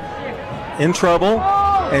back, in trouble,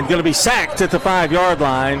 and going to be sacked at the 5-yard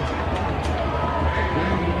line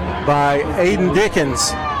by Aiden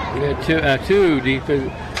Dickens. Two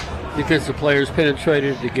defensive players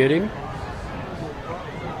penetrated to get him.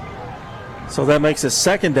 So that makes it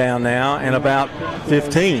second down now and about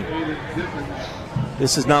 15.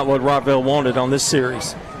 This is not what Rockville wanted on this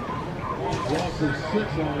series.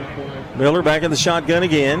 Miller back in the shotgun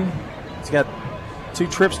again. He's got 2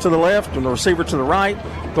 trips to the left and the receiver to the right.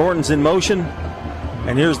 Thornton's in motion.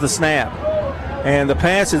 And here's the snap. And the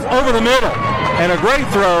pass is over the middle. And a great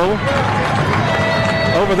throw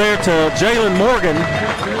over there to Jalen Morgan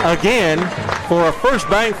again for a first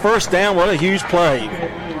bank first down. What a huge play.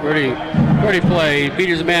 Pretty play. Beat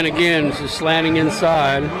his man again, just slanting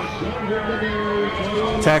inside.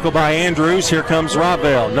 Tackle by Andrews. Here comes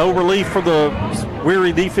Rockville. No relief for the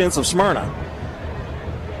weary defense of Smyrna.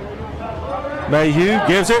 Mayhew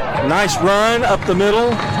gives it. Nice run up the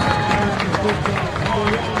middle.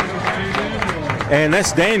 And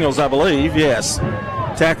that's Daniels, I believe. Yes.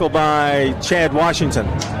 Tackle by Chad Washington.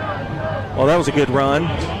 Well, that was a good run.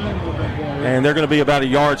 And they're going to be about a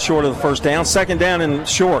yard short of the first down. Second down and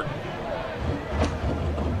short.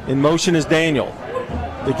 In motion is Daniel.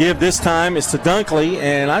 The give this time is to Dunkley,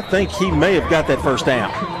 and I think he may have got that first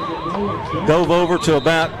down. Dove over to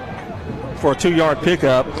about for a 2-yard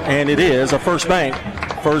pickup, and it is a first bank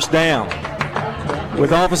first down.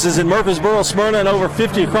 With offices in Murfreesboro, Smyrna, and over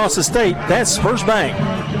 50 across the state, that's First Bank.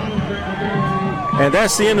 And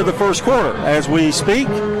that's the end of the first quarter. As we speak,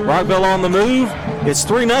 Rockville on the move. It's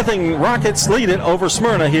 3-0. Rockets lead it over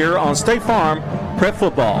Smyrna here on State Farm Prep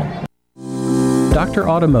Football. Dr.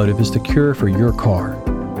 Automotive is the cure for your car.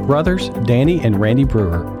 Brothers Danny and Randy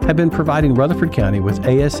Brewer have been providing Rutherford County with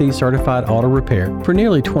ASE certified auto repair for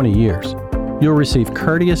nearly 20 years. You'll receive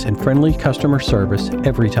courteous and friendly customer service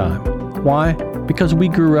every time. Why? Because we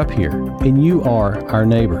grew up here, and you are our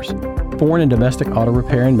neighbors. Foreign and domestic auto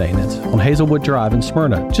repair and maintenance on Hazelwood Drive in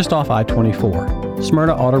Smyrna, just off I-24.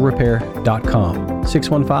 SmyrnaAutorepair.com,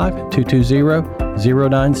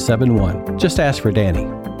 615-220-0971. Just ask for Danny.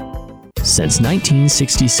 Since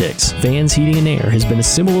 1966, Vans Heating and Air has been a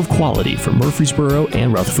symbol of quality for Murfreesboro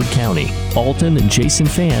and Rutherford County. Alton and Jason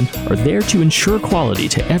Fan are there to ensure quality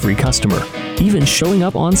to every customer, even showing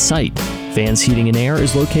up on site. Vans Heating and Air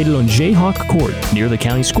is located on Jayhawk Court near the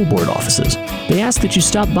county school board offices. They ask that you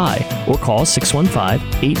stop by or call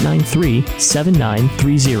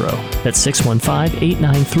 615-893-7930. That's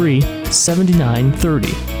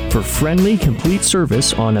 615-893-7930 for friendly, complete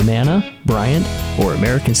service on Amana, Bryant, or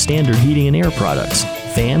American Standard Heating and Air products.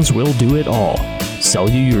 Vans will do it all. Sell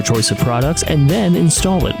you your choice of products and then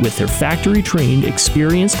install it with their factory-trained,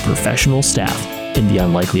 experienced professional staff. In the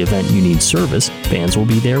unlikely event you need service, Vans will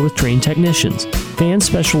be there with trained technicians. Vans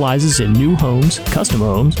specializes in new homes, custom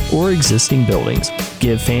homes, or existing buildings.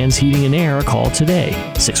 Give Vans Heating and Air a call today,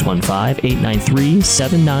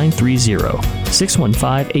 615-893-7930,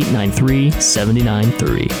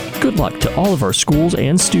 615-893-7930. Good luck to all of our schools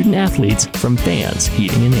and student athletes from Vans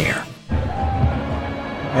Heating and Air.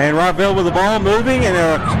 And Rockville with the ball moving, and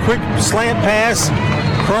a quick slant pass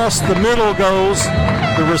across the middle goes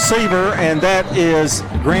the receiver, and that is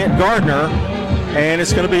Grant Gardner, and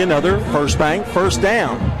it's going to be another First Bank first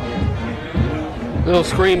down. Little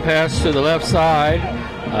screen pass to the left side,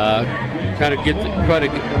 try to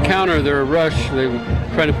counter their rush they were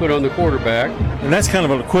trying to put on the quarterback. And that's kind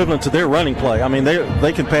of an equivalent to their running play. I mean,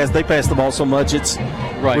 they can pass. They pass the ball so much it's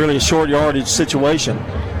really a short yardage situation.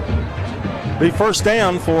 Be first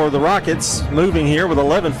down for the Rockets, moving here with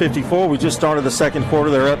 11:54. We just started the second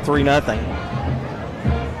quarter. They're up 3-0.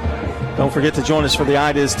 Don't forget to join us for the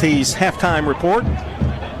Ida's Tees halftime report.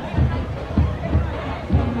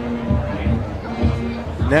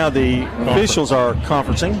 Now the officials are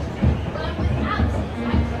conferencing.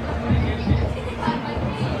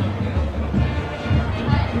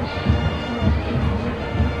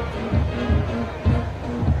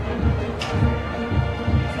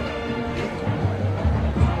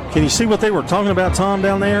 Can you see what they were talking about, Tom,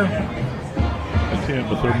 down there? I can't,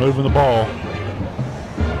 but they're moving the ball.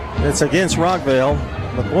 It's against Rockville,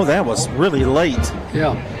 but boy, that was really late.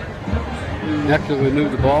 Yeah. After we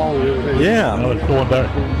moved the ball. Yeah. Now it's going back.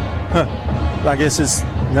 Huh. I guess it's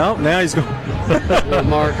now he's going.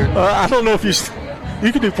 Marker. I don't know if you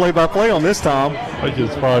can do play-by-play on this, Tom. I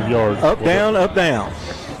just 5 yards. Up, down, up, down.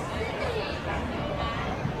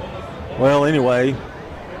 Well, anyway,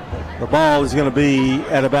 the ball is going to be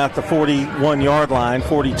at about the 41-yard line,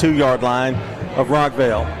 42-yard line of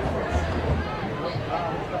Rockville.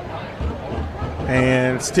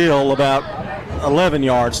 And still about 11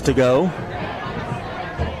 yards to go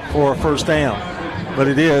for a first down. But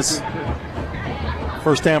it is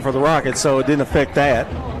first down for the Rockets, so it didn't affect that.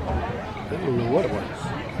 I don't know what it was.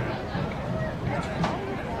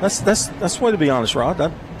 That's the way to be honest, Rod.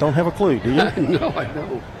 I don't have a clue, do you? No, I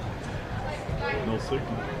don't. No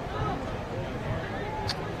signal.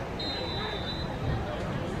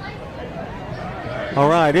 All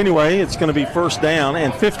right, anyway, it's going to be first down,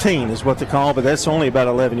 and 15 is what they call, but that's only about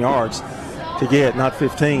 11 yards to get, not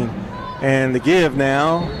 15. And the give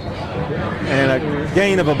now, and a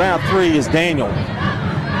gain of about 3 is Daniel.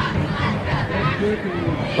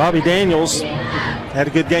 Bobby Daniels had a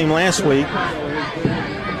good game last week,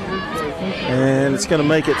 and it's going to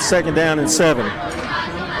make it second down and 7.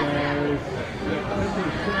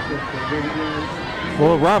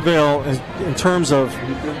 Well, Rockville, in terms of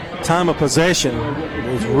time of possession,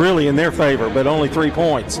 is really in their favor, but only 3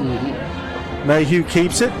 points. Mayhew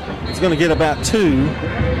keeps it. It's going to get about 2,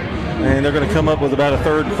 and they're going to come up with about a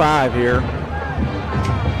 3rd and 5 here.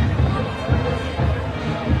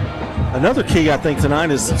 Another key, I think, tonight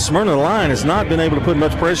is Smyrna line has not been able to put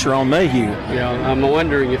much pressure on Mayhew. Yeah, I'm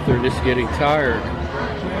wondering if they're just getting tired.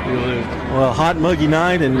 You know, well, hot, muggy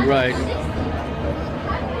night, and right.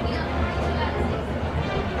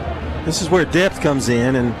 This is where depth comes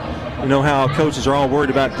in, and you know how coaches are all worried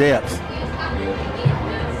about depth.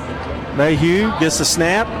 Mayhew gets the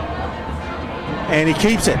snap, and he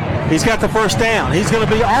keeps it. He's got the first down. He's going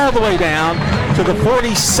to be all the way down to the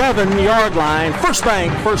 47-yard line. First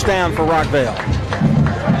down for Rockville.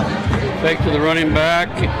 Fake to the running back,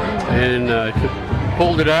 and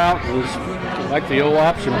pulled it out. It was like the old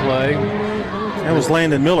option play. That was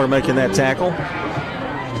Landon Miller making that tackle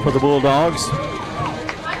for the Bulldogs.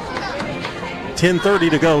 10:30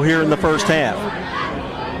 to go here in the first half.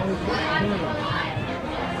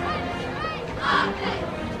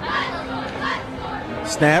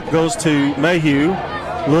 Snap goes to Mayhew.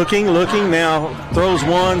 Looking, now throws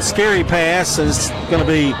one. Scary pass is going to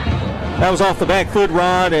be, that was off the back foot,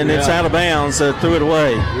 Rod, and it's out of bounds. Threw it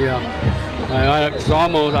away. Yeah. It's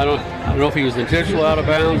almost, I don't know if he was intentional out of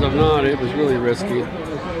bounds or not. It was really risky.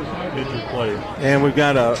 Injured player. And we've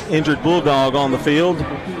got an injured Bulldog on the field.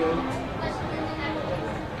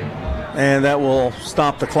 And that will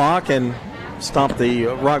stop the clock and stop the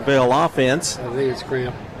Rockville offense. I think it's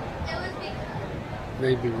cramp.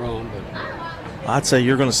 May be wrong, but I'd say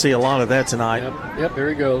you're going to see a lot of that tonight. Yep, there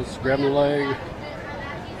he goes. Grabbing the leg,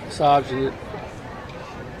 massaging it.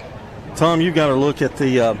 Tom, you've got to look at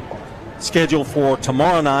the schedule for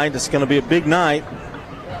tomorrow night. It's going to be a big night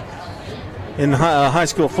in high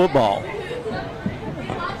school football.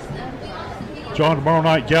 John, tomorrow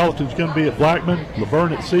night, Gallatin's going to be at Blackman,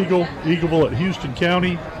 Laverne at Siegel, Eagleville at Houston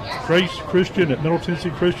County, Trace Christian at Middle Tennessee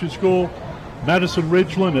Christian School, Madison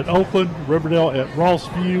Ridgeland at Oakland, Riverdale at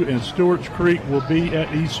Rossview, and Stewart's Creek will be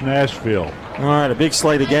at East Nashville. All right, a big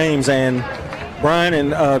slate of games, and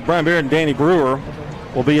Brian Barrett and Danny Brewer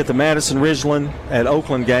will be at the Madison Ridgeland at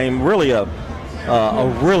Oakland game. Really a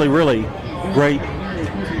really, really great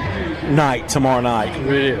night tomorrow night.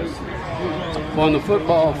 It is. On the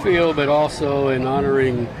football field, but also in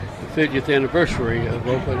honoring the 50th anniversary of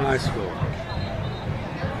Oakland High School.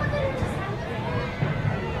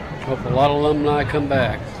 Hope a lot of alumni come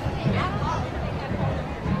back.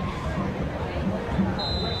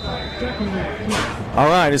 All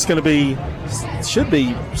right, it's going to be, should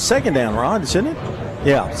be second down, Rod, shouldn't it?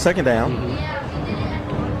 Yeah, second down.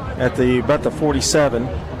 At about the 47.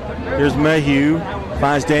 Here's Mayhew,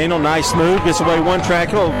 finds Daniel, nice move, gets away one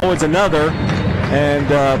tackle, avoids another. And,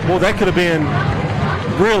 that could have been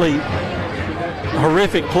really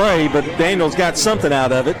horrific play, but Daniels got something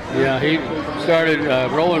out of it. Yeah, he started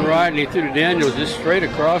rolling right, and he threw to Daniels just straight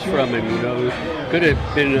across from him. You know, could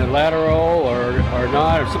have been a lateral or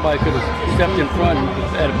not, or somebody could have stepped in front and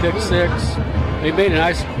had a pick six. He made a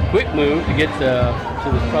nice quick move to get to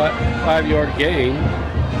the 5-yard gain.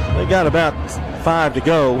 They got about 5 to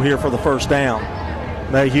go here for the first down.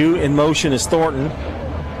 Mayhew in motion is Thornton.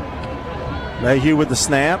 Mayhew with the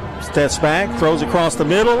snap, steps back, throws across the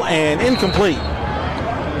middle, and incomplete.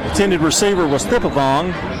 Intended receiver was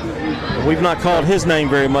Thipavong. We've not called his name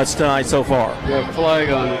very much tonight so far. Got a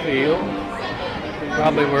flag on the field.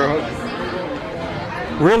 Probably where.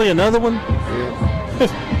 Really, another one? Yeah.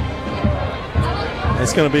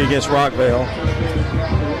 It's going to be against Rockville.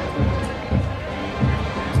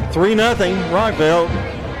 3-0, Rockville.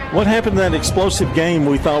 What happened to that explosive game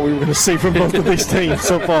we thought we were going to see from both of these teams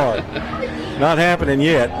so far? Not happening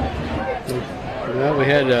yet. Well, we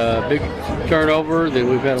had a big turnover, then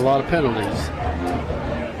we've had a lot of penalties.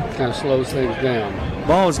 Kind of slows things down.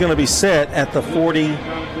 Ball is going to be set at the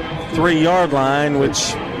 3-yard line,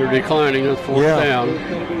 which they're declining. It's 4th down.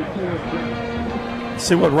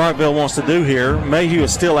 See what Rockville wants to do here. Mayhew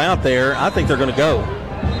is still out there. I think they're going to go.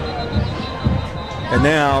 And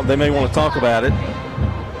now they may want to talk about it.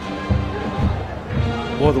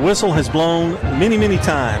 Well, the whistle has blown many, many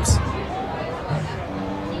times.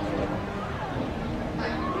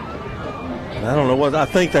 I don't know what I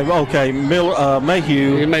think they. Okay,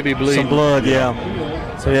 Mayhew. He may be bleeding. Some blood,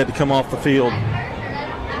 yeah. So he had to come off the field.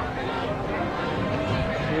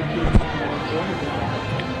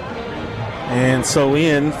 And so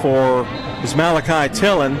in for is Malachi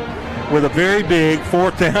Tellin with a very big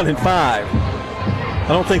 4th down and 5. I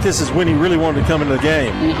don't think this is when he really wanted to come into the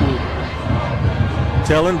game.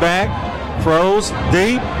 Tellin back, throws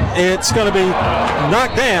deep. It's going to be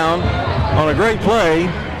knocked down on a great play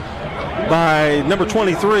by number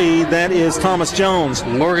 23. That is Thomas Jones.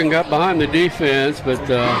 Morgan got behind the defense, but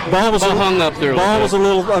ball hung up there. Ball was a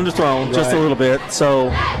little underthrown, just a little bit. So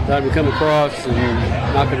thought he'd come across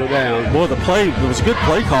and knocking it down. Boy, it was a good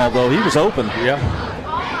play call though. He was open. Yeah.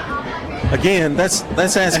 Again, that's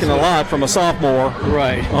asking a lot from a sophomore.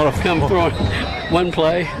 Right. Come throwing one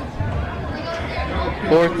play.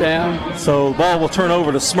 4th down. So the ball will turn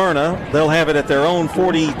over to Smyrna. They'll have it at their own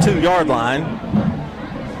 42-yard line.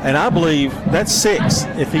 And I believe that's 6.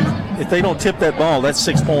 If they don't tip that ball, that's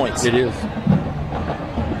 6 points. It is.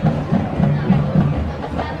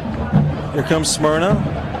 Here comes Smyrna.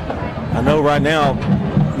 I know right now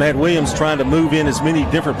Matt Williams trying to move in as many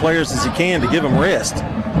different players as he can to give them rest.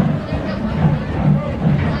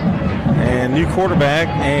 And new quarterback,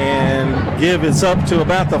 and give is up to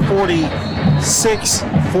about the 46,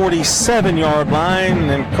 47-yard line.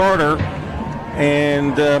 And Carter.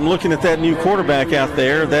 And I'm looking at that new quarterback out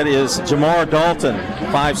there. That is Jamar Dalton,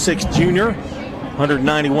 5'6" junior,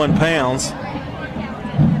 191 pounds.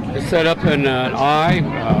 They set up an I,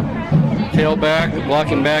 tailback,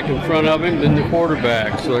 blocking back in front of him, then the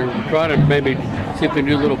quarterback. So they're trying to maybe see if they can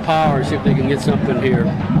do a little power, see if they can get something here.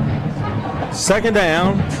 2nd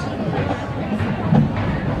down.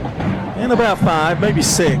 And about 5, maybe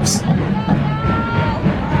 6.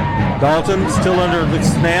 Dalton still under the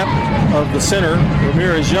snap of the center,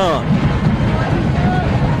 Ramirez Young.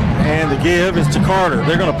 And the give is to Carter.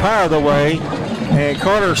 They're going to power the way, and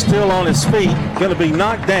Carter still on his feet, going to be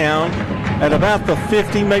knocked down at about the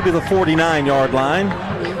 50, maybe the 49-yard line.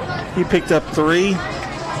 He picked up 3,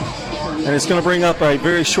 and it's going to bring up a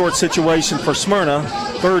very short situation for Smyrna.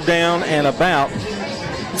 3rd down and about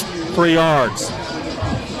 3 yards.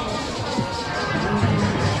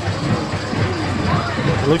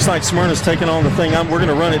 It looks like Smyrna's taking on the thing. We're going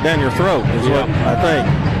to run it down your throat, is what I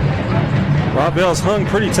think. Rockville's hung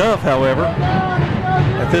pretty tough, however,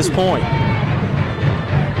 at this point.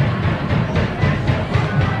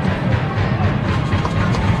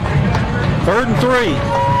 Third and 3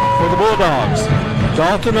 for the Bulldogs.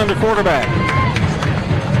 Dalton under quarterback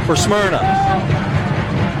for Smyrna.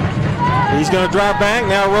 He's going to drop back,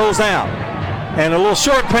 now rolls out. And a little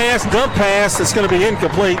short pass, dump pass, that's going to be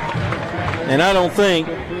incomplete. And I don't think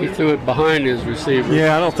he threw it behind his receiver.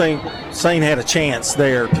 Yeah, I don't think Sane had a chance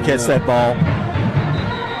there to catch that ball.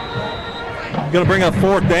 Going to bring up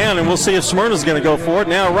 4th down, and we'll see if Smyrna's going to go for it.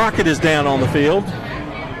 Now Rocket is down on the field.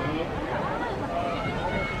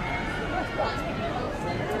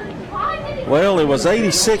 Well, it was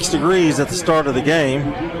 86 degrees at the start of the game.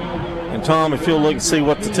 And Tom, if you'll look and see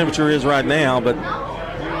what the temperature is right now, but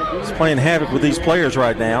it's playing havoc with these players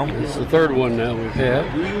right now. It's the 3rd one now we've had.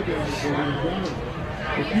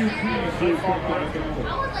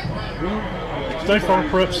 State Farm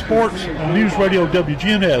Prep Sports and News Radio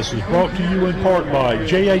WGNS is brought to you in part by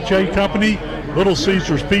JHA Company, Little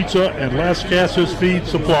Caesars Pizza, and Las Casas Feed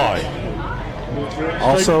Supply.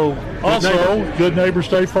 Also, Good Neighbor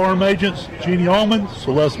State Farm agents Jeannie Allman,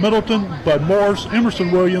 Celeste Middleton, Bud Morris,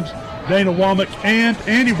 Emerson Williams, Dana Womack, and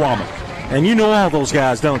Andy Womack. And you know all those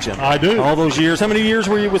guys, don't you? I do. All those years. How many years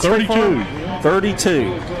were you with 32.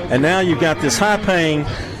 32. And now you've got this high-paying,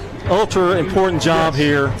 ultra-important job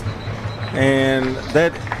here. And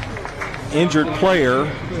that injured player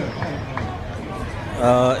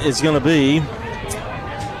is going to be,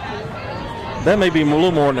 that may be a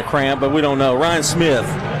little more than a cramp, but we don't know. Ryan Smith,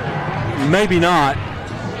 maybe not,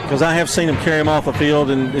 because I have seen him carry him off the field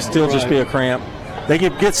and it still just be a cramp. They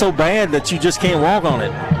get so bad that you just can't walk on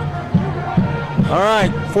it. All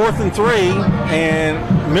right, 4th and 3,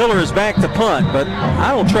 and Miller is back to punt, but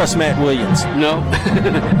I don't trust Matt Williams. No.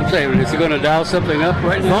 I'm saying, is he going to dial something up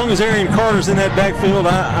right now? As long as Arian Carter's in that backfield,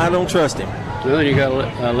 I don't trust him. Well, then you got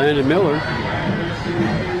Landon Miller.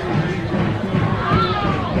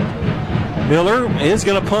 Miller is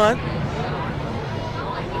going to punt.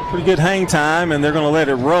 pretty good hang time, and they're going to let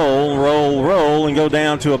it roll, and go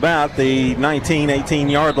down to about the 19,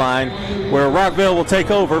 18-yard line, where Rockville will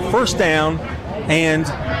take over. First down and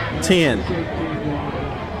 10.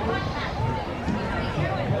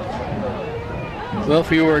 Well,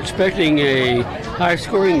 if you were expecting a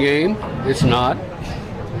high-scoring game, it's not.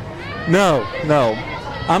 No.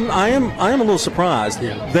 I am a little surprised.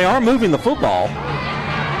 Yeah. They are moving the football,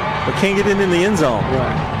 but can't get it in the end zone.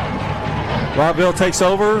 Right. Rockville takes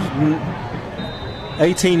over,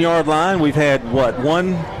 18-yard line. We've had,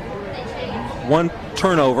 one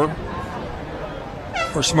turnover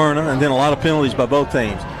for Smyrna, and then a lot of penalties by both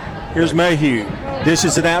teams. Here's Mayhew.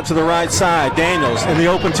 Dishes it out to the right side. Daniels in the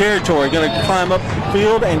open territory, going to climb up the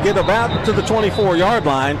field and get about to the 24-yard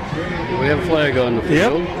line. We have a flag on the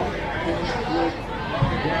field. Yep.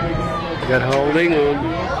 Got holding on.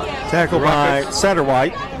 Tackle by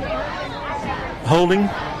Satterwhite. Holding.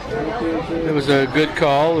 It was a good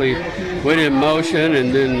call. He went in motion,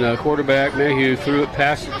 and then quarterback Mayhew threw it,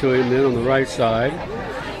 passed it to him then on the right side.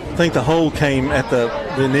 I think the hold came at the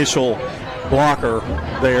initial blocker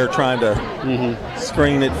there, trying to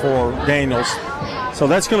screen it for Daniels. So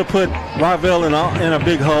that's going to put Rockville in a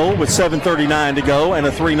big hole with 7:39 to go and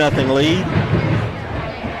a 3-0 lead.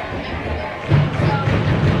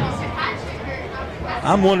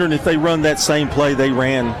 I'm wondering if they run that same play they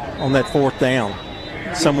ran on that fourth down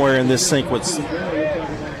somewhere in this sequence.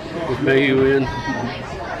 With Mayhew in.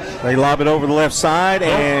 They lob it over the left side,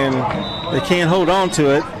 and they can't hold on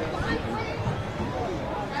to it.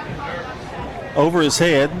 Over his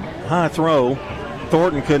head, high throw.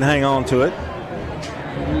 Thornton couldn't hang on to it.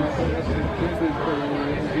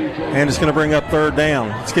 And it's going to bring up third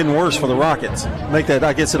down. It's getting worse for the Rockets. Make that,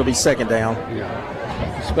 I guess it'll be second down. Yeah.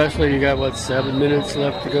 Especially you got, 7 minutes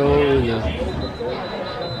left to go in the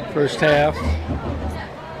first half.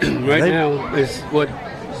 Now is what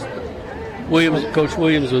Coach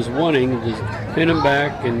Williams was wanting, just pin him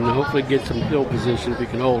back and hopefully get some field position if he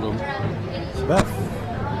can hold them. It's about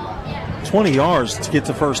 20 yards to get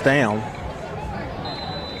to first down.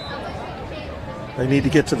 They need to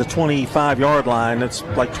get to the 25-yard line. That's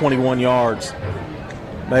like 21 yards.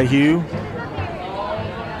 Mayhew,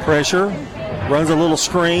 pressure, runs a little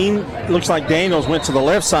screen. Looks like Daniels went to the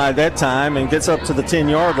left side that time and gets up to the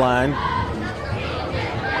 10-yard line.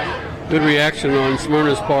 Good reaction on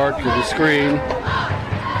Smyrna's part to the screen.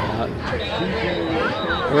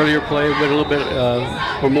 Earlier play went a little bit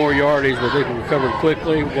for more yardage, but they recovered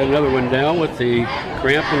quickly. We got another one down with the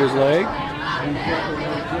cramp in his leg.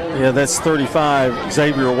 Yeah, that's 35,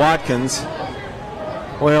 Xavier Watkins.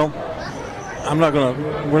 Well,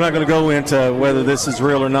 we're not gonna go into whether this is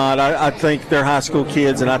real or not. I think they're high school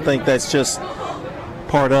kids, and I think that's just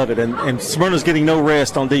part of it. And Smyrna's getting no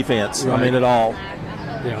rest on defense. Right. I mean, at all.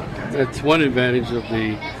 Yeah, that's one advantage of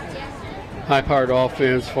the high-powered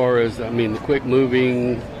offense, as far as, the quick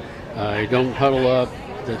moving, you don't huddle up,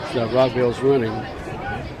 that Rockville's running.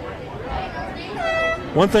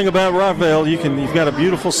 One thing about Rockville, you've got a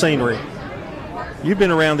beautiful scenery. You've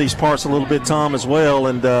been around these parts a little bit, Tom, as well,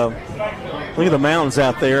 and look at the mountains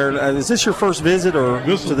out there. Is this your first visit, or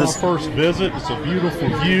this is my first visit? It's a beautiful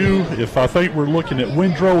view. I think we're looking at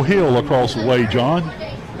Windrow Hill across the way, John.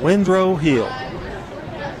 Windrow Hill.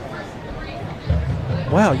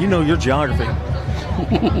 Wow, you know your geography.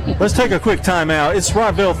 Let's take a quick timeout. It's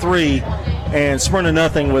Rockville 3 and Smyrna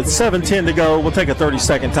nothing with 7:10 to go. We'll take a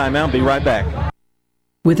 30-second timeout and be right back.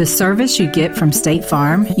 With the service you get from State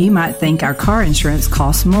Farm, you might think our car insurance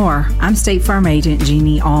costs more. I'm State Farm agent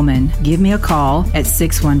Jeannie Allman. Give me a call at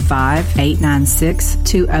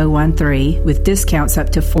 615-896-2013. With discounts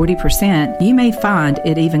up to 40%, you may find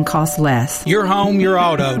it even costs less. Your home, your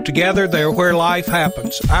auto. Together, they're where life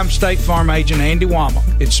happens. I'm State Farm agent Andy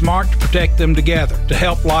Womack. It's smart to protect them together to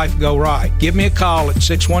help life go right. Give me a call at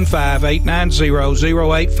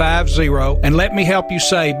 615-890-0850 and let me help you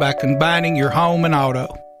save by combining your home and auto.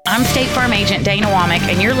 I'm State Farm agent Dana Womack,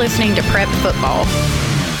 and you're listening to Prep Football.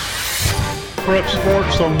 Prep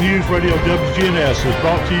Sports on News Radio WGNS is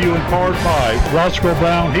brought to you in part by Roscoe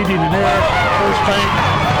Brown Heating and Air, First Bank.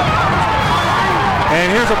 And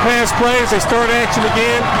here's a pass play as they start action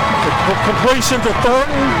again. The completion to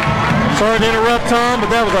Thornton. Sorry to interrupt, Tom, but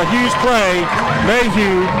that was a huge play.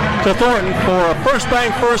 Mayhew to Thornton for a First Bank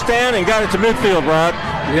first down and got it to midfield, Rod.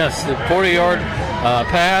 Yes, the 40-yard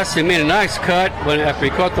pass. He made a nice cut after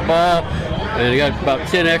he caught the ball, and he got about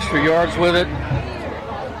 10 extra yards with it.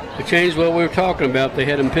 It changed what we were talking about. They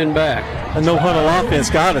had him pinned back. A no-huddle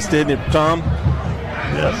offense got us, didn't it, Tom?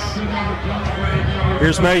 Yes.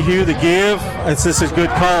 Here's Mayhew, the give. This is a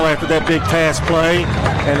good call after that big pass play,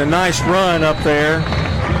 and a nice run up there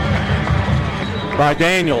by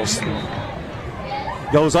Daniels.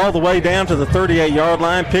 Goes all the way down to the 38-yard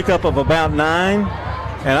line, pickup of about 9, and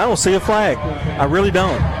I don't see a flag. I really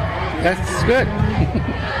don't. That's good.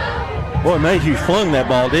 Boy, Mayhew flung that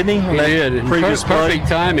ball, didn't he? He did. Previous perfect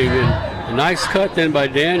timing. And a nice cut then by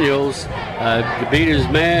Daniels to beat his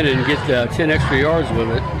man and get 10 extra yards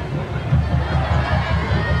with it.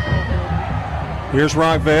 Here's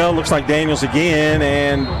Rockvale. Looks like Daniels again.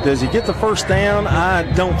 And does he get the first down? I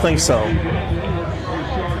don't think so.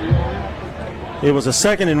 It was a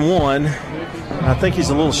 2nd and 1. I think he's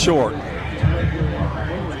a little short.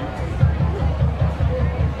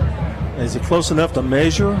 Is he close enough to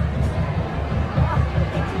measure?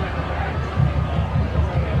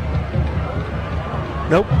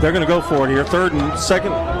 Nope, they're going to go for it here. 3rd and 2nd.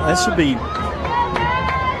 That should be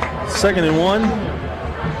 2nd and 1.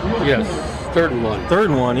 Yes, 3rd and 1. 3rd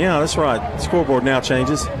and 1, yeah, that's right. The scoreboard now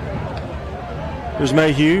changes. There's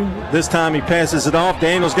Mayhew. This time he passes it off.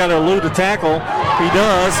 Daniels got to elude the tackle. He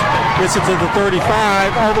does. Gets it to the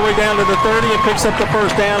 35, all the way down to the 30, and picks up the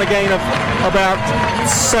first down, a gain of about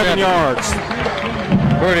 7 yards.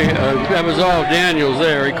 That was all Daniels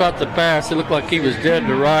there. He caught the pass. It looked like he was dead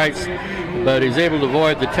to rights, but he's able to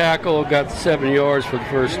avoid the tackle, got 7 yards for the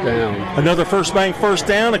first down. Another First Bank first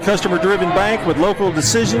down, a customer-driven bank with local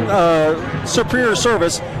decision, superior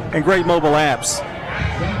service, and great mobile apps.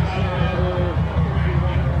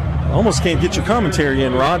 Almost can't get your commentary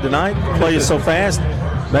in, Rod, tonight. Play is so fast.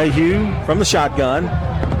 Mayhew from the shotgun.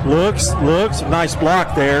 Looks. Nice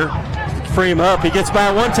block there. Free him up. He gets by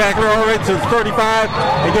one tackler all the way to the 35.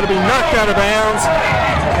 He's going to be knocked out of bounds.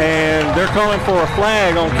 And they're calling for a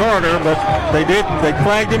flag on Carter, but they didn't. They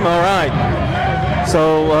flagged him. All right.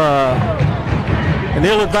 So an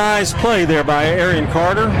ill-advised play there by Arian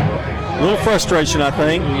Carter. A little frustration, I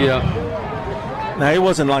think. Yeah. Now, it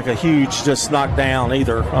wasn't like a huge just knockdown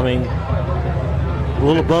either. I mean, a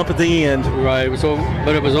little bump at the end. Right,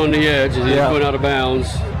 but it was on the edge. He went out of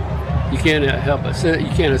bounds. You can't help it. You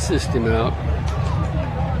can't assist him out.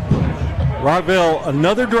 Rockville,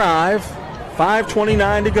 another drive.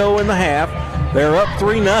 5:29 to go in the half. They're up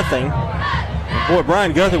 3-0. Boy,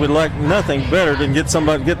 Brian Guthrie would like nothing better than get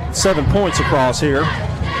 7 points across here.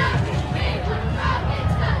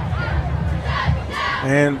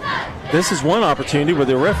 And this is one opportunity where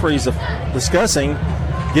the referees are discussing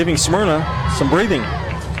giving Smyrna some breathing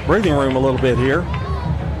room a little bit here,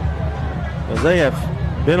 as they have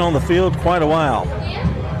been on the field quite a while.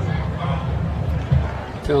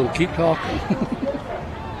 Tell them, keep talking.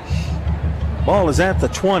 Ball is at the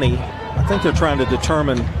 20. I think they're trying to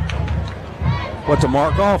determine what to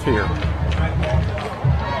mark off here.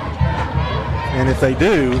 And if they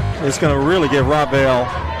do, it's going to really give Rockvale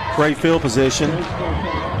great field position.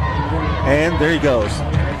 And there he goes.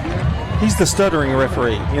 He's the stuttering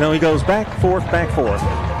referee. You know, he goes back, forth.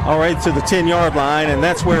 All right, to the 10-yard line, and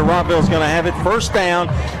that's where Rockville's going to have it. First down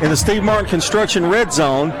in the Steve Martin Construction red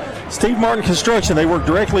zone. Steve Martin Construction, they work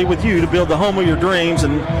directly with you to build the home of your dreams,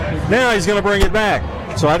 and now he's going to bring it back.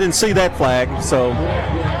 So I didn't see that flag. So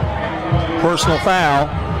personal foul.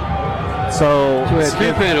 So we had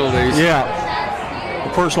 2 penalties. Yeah.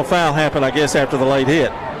 The personal foul happened, I guess, after the late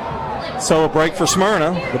hit. So a break for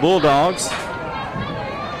Smyrna, the Bulldogs.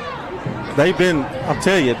 They've been, I'll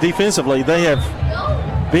tell you, defensively, they have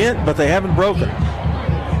bent, but they haven't broken.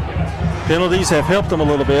 Penalties have helped them a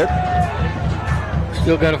little bit.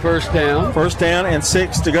 Still got a first down. First down and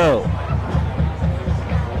 6 to go.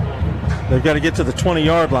 They've got to get to the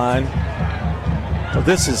 20-yard line. So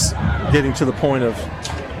this is getting to the point of,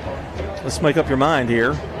 let's make up your mind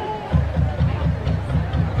here.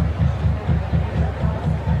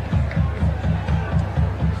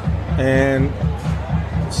 And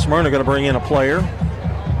Smyrna going to bring in a player.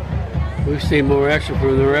 We've seen more action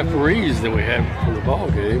from the referees than we have from the ball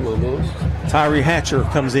game almost. Tyree Hatcher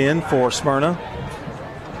comes in for Smyrna.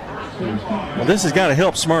 Well, this has got to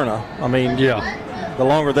help Smyrna. I mean, the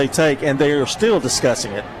longer they take, and they are still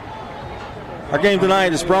discussing it. Our game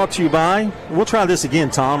tonight is brought to you by, we'll try this again,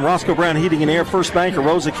 Tom, Roscoe Brown Heating and Air, First Bank,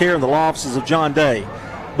 Rosa Care, and the law offices of John Day.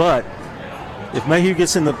 But if Mayhew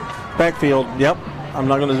gets in the backfield, I'm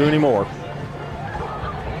not going to do any more.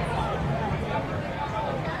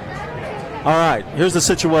 All right, here's the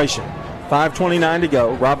situation. 5:29 to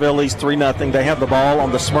go. Rockville leads 3-0. They have the ball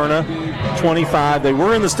on the Smyrna 25. They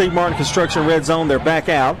were in the Steve Martin Construction red zone. They're back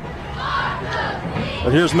out.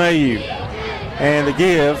 But here's Mayhew. And the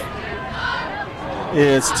give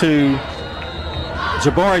is to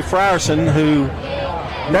Jabari Frierson, who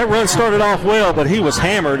that run started off well, but he was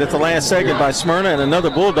hammered at the last second by Smyrna, and another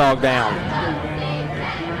Bulldog down.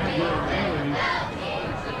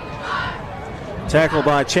 Tackled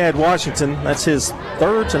by Chad Washington. That's his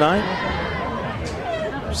third tonight.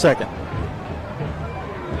 Second.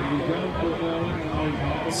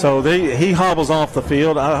 So he hobbles off the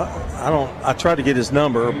field. I tried to get his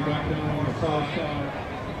number,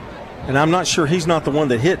 and I'm not sure he's not the one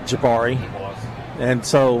that hit Jabari. And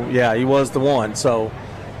so, yeah, he was the one. So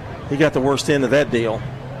he got the worst end of that deal.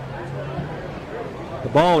 The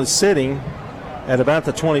ball is sitting at about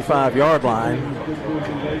the 25-yard line.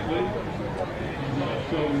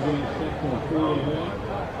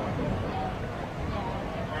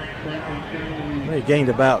 He gained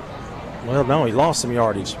about, well, no, he lost some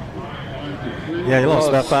yardage. Yeah, he lost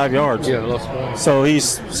about 5 yards. Yeah, lost 5. So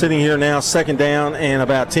he's sitting here now, second down and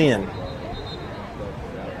about 10.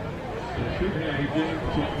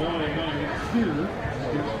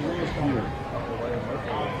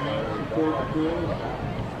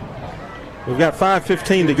 We've got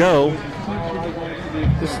 5:15 to go.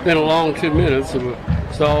 This has been a long 2 minutes.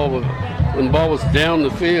 When the ball was down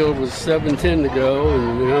the field, it was 7:10 to go,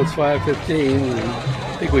 and now it's 5:15.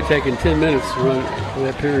 I think we've taken 10 minutes to run for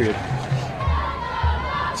that period.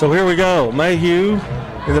 So here we go. Mayhew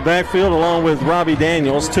in the backfield along with Robbie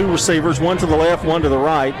Daniels. 2 receivers, one to the left, one to the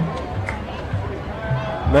right.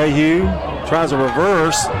 Mayhew tries a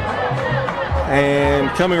reverse, and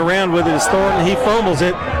coming around with it is Thornton. He fumbles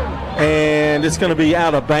it, and it's going to be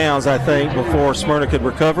out of bounds, I think, before Smyrna could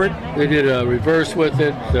recover it. They did a reverse with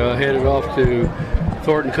it, headed off to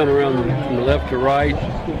Thornton coming around from the left to right.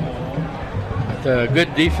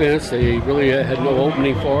 Good defense. They really had no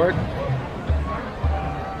opening for it.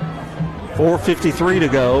 4:53 to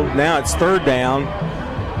go. Now it's third down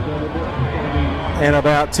and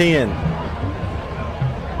about 10.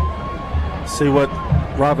 See what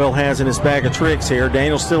Rockville has in his bag of tricks here.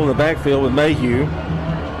 Daniel's still in the backfield with Mayhew.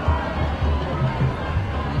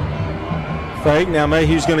 Fake. Now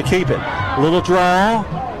Mayhew's going to keep it. Little draw.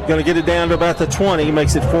 Going to get it down to about the 20.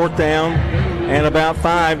 Makes it fourth down and about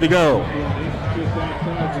 5 to go.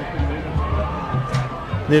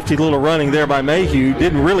 Nifty little running there by Mayhew.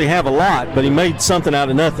 Didn't really have a lot, but he made something out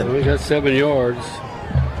of nothing. Well, he got 7 yards.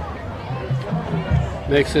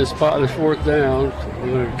 Makes his spot this fourth down. They're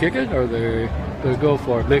going to kick it or they're going to go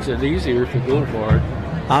for it. Makes it easier if they're going for it.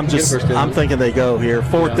 I'm thinking they go here.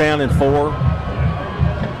 Fourth down and 4.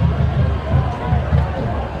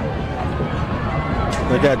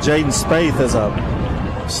 They got Jaden Spaeth as a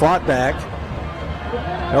slot back.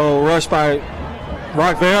 Oh, rush by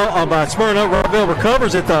Rockville, by Smyrna. Rockville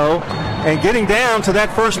recovers it, though. And getting down to that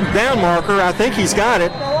first down marker, I think he's got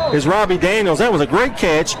it, is Robbie Daniels. That was a great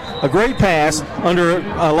catch, a great pass under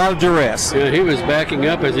a lot of duress. Yeah, he was backing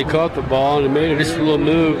up as he caught the ball, and he made just a little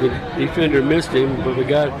move. The defender missed him, but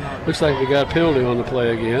looks like we got a penalty on the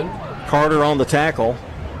play again. Carter on the tackle.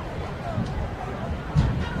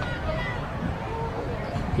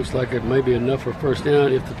 Looks like it may be enough for first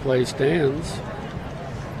down if the play stands.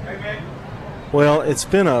 Well, it's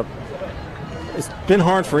been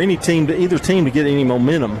hard for either team to get any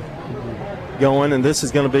momentum going, and this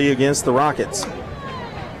is going to be against the Rockets.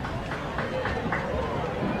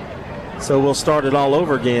 So we'll start it all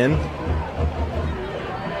over again.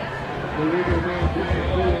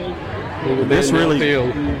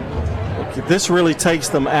 This really takes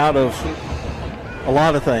them out of a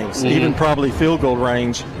lot of things, even probably field goal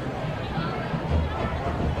range.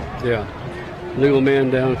 Yeah, legal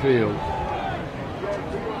man downfield.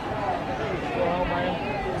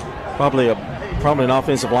 Probably an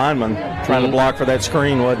offensive lineman trying to block for that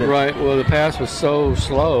screen, wasn't it? Right. Well, the pass was so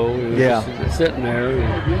slow. It was just sitting there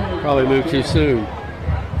and probably moved too soon.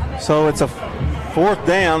 So it's a fourth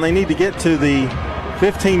down. They need to get to the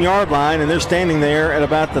 15-yard line, and they're standing there at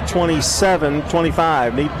about the 27,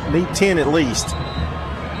 25. Need 10 at least.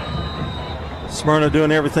 Smyrna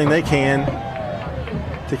doing everything they can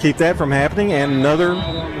to keep that from happening. And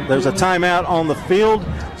there's a timeout on the field.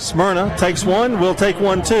 Smyrna takes one. We'll take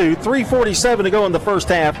one too. 3:47 to go in the first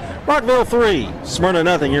half. Rockville 3, Smyrna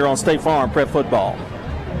nothing here on State Farm Prep Football.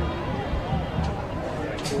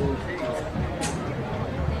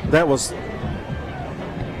 That was,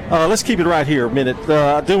 let's keep it right here a minute.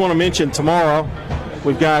 I do want to mention tomorrow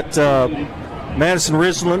we've got Madison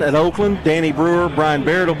Ridgeland at Oakland. Danny Brewer, Brian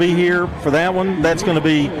Barrett will be here for that one. That's going to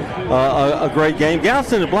be a great game.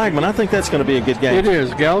 Gallatin and Blackman, I think that's going to be a good game. It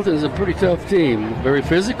is. Gallatin's a pretty tough team, very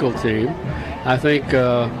physical team. I think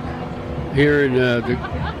hearing the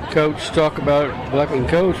coach talk about Blackman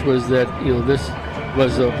coach was that this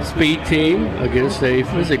was a speed team against a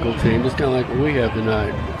physical team, just kind of like what we have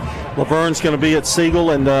tonight. Laverne's going to be at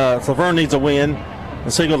Siegel, and if Laverne needs a win,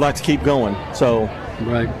 and Siegel would like to keep going. So.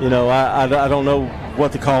 Right. I don't know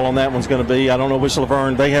what the call on that one's going to be. I don't know which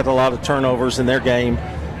Laverne. They had a lot of turnovers in their game,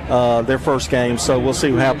 their first game, so we'll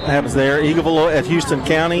see what happens there. Eagleville at Houston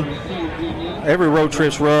County. Every road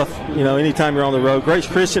trip's rough, anytime you're on the road. Grace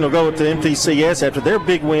Christian will go to MTCS after their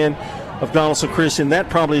big win of Donaldson Christian.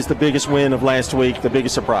 That probably is the biggest win of last week, the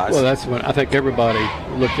biggest surprise. Well, that's what I think everybody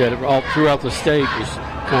looked at it all throughout the state was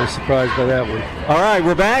kind of surprised by that one. All right,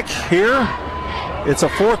 we're back here. It's a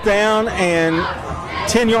 4th down and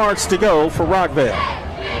 10 yards to go for Rockvale.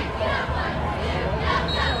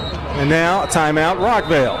 And now a timeout,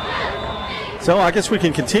 Rockvale. So I guess we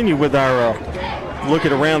can continue with our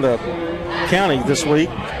looking around the county this week.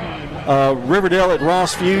 Riverdale at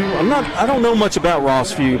Rossview. I don't know much about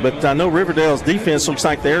Rossview, but I know Riverdale's defense looks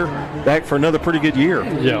like they're back for another pretty good year.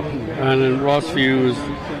 Yeah, and then Rossview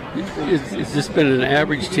it's just been an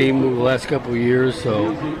average team over the last couple of years,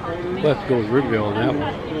 so we'll have to go with Riverdale on that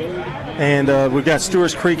one. And we've got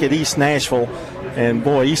Stewart's Creek at East Nashville. And,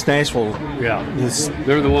 boy, East Nashville. Yeah,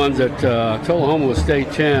 they're the ones that Tullahoma was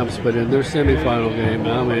state champs, but in their semifinal game,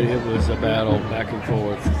 it was a battle back and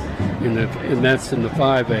forth. And that's in the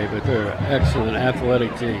 5A, but they're an excellent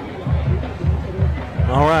athletic team.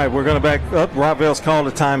 All right, we're going to back up. Rockvale's called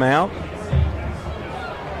a timeout.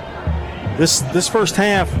 This first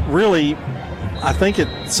half, really, I think it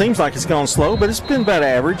seems like it's gone slow, but it's been about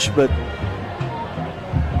average. But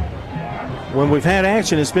when we've had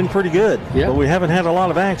action, it's been pretty good. Yeah. But we haven't had a lot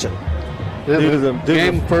of action. Yeah, the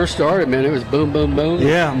game first started, man, it was boom, boom, boom.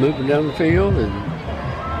 Yeah. Moving down the field and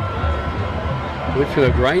went to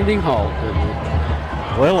a grinding halt.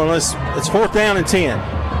 Well, unless it's 4th down and 10.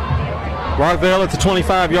 Rockvale at the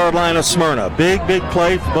 25-yard line of Smyrna. Big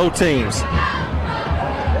play for both teams.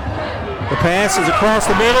 The pass is across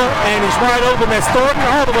the middle, and he's wide open. That's Thornton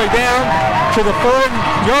all the way down to the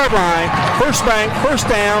 4-yard line. First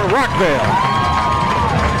down, Rockvale.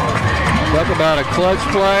 Talk about a clutch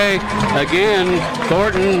play. Again,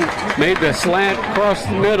 Thornton made the slant across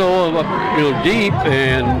the middle, deep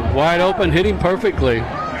and wide open, hit him perfectly.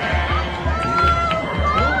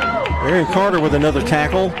 Aaron Carter with another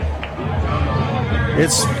tackle.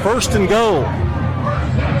 It's 1st and goal.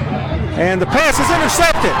 And the pass is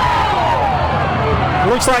intercepted.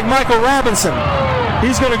 Looks like Michael Robinson.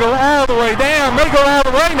 He's going to go all the way down. May go all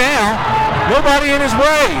the way now. Nobody in his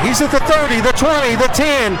way. He's at the 30, the 20, the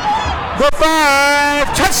 10, the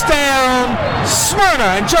 5. Touchdown,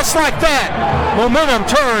 Smyrna. And just like that, momentum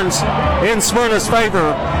turns in Smyrna's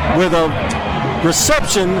favor with a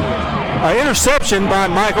interception by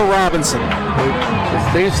Michael Robinson.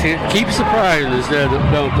 Things keep surprising us,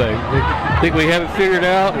 don't they? They think we have it figured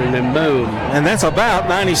out, and then boom. And that's about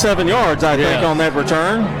 97 yards, I think, on that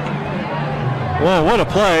return. Whoa, what a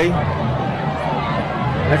play.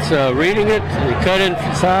 That's reading it. They cut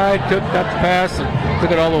inside, got the pass, and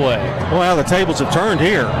took it all the way. Well, the tables have turned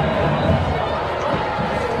here.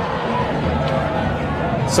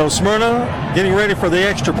 So Smyrna getting ready for the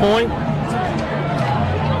extra point.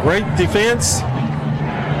 Great defense.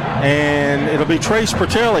 And it'll be Trace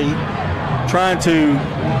Pertelli trying to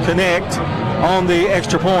connect on the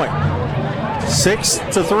extra point.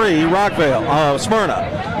 6-3, Rockvale,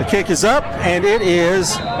 Smyrna. The kick is up, and it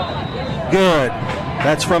is good.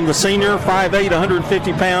 That's from the senior, 5'8",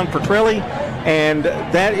 150-pound Pertelli, and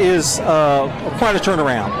that is quite a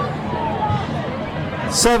turnaround.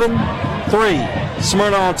 7-3,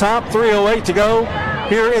 Smyrna on top, 3:08 to go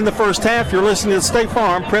here in the first half. You're listening to State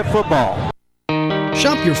Farm Prep Football.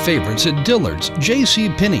 Shop your favorites at Dillard's, J.C.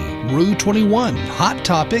 Penney, Rue 21, Hot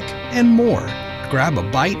Topic, and more. Grab a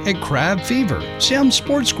bite at Crab Fever, Sam's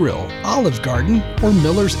Sports Grill, Olive Garden, or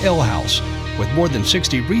Miller's Ale House. With more than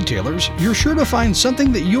 60 retailers, you're sure to find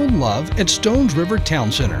something that you'll love at Stones River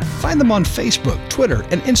Town Center. Find them on Facebook, Twitter,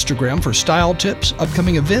 and Instagram for style tips,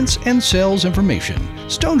 upcoming events, and sales information.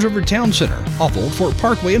 Stones River Town Center, off Old Fort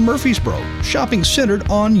Parkway in Murfreesboro. Shopping centered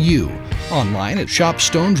on you. Online at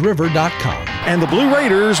shopstonesriver.com. And the Blue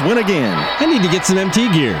Raiders win again. I need to get some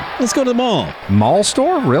MT gear. Let's go to the mall. Mall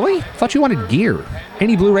store? Really? Thought you wanted gear.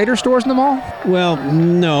 Any Blue Raider stores in the mall? Well,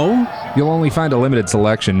 no. You'll only find a limited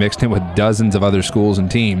selection mixed in with dozens of other schools and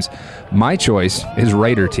teams. My choice is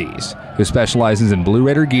Raider Tees, who specializes in Blue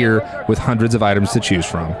Raider gear with hundreds of items to choose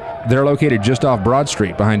from. They're located just off Broad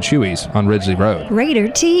Street behind Chewy's on Ridgely Road. Raider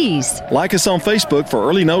Tees. Like us on Facebook for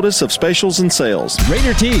early notice of specials and sales.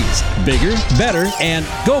 Raider Tees. Bigger, better, and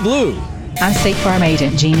go blue. I'm State Farm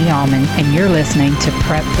Agent Jeannie Allman, and you're listening to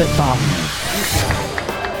Prep Football.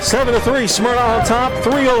 7-3, Smyrna on top,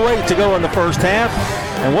 3:08 to go in the first half.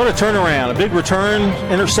 And what a turnaround. A big return,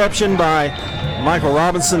 interception by Michael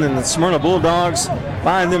Robinson, and the Smyrna Bulldogs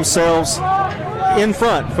find themselves in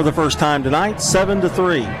front for the first time tonight,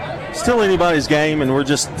 7-3. still anybody's game, and we're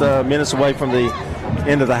just minutes away from the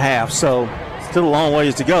end of the half. So still a long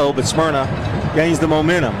ways to go, but Smyrna gains the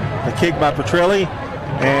momentum. The kick by Petrelli,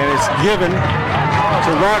 and it's given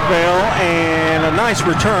to Rockvale, and a nice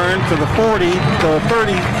return to the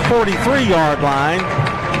 43-yard line.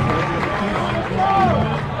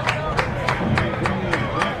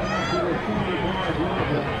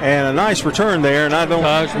 And a nice return there, and I don't...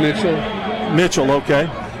 Mitchell, okay.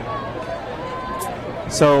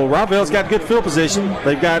 So Rockvale's got good field position.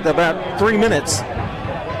 They've got about 3 minutes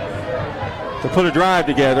to put a drive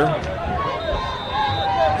together.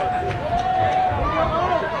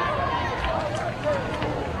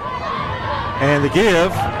 And the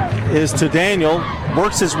give is to Daniel.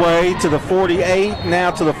 Works his way to the 48,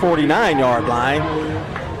 now to the 49-yard line.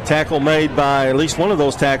 Tackle made by, at least one of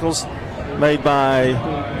those tackles, made by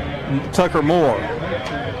Tucker Moore.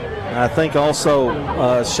 I think also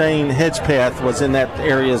Shane Hedgepeth was in that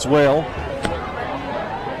area as well.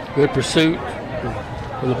 Good pursuit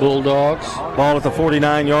for the Bulldogs. Ball at the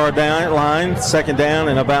 49-yard line. Second down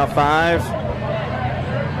and about 5.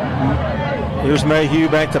 Here's Mayhew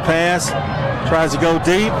back to pass. Tries to go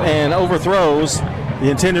deep and overthrows the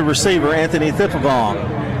intended receiver, Anthony Thipavong.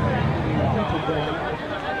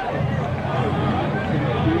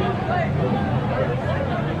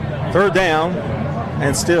 Third down,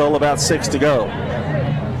 and still about 6 to go.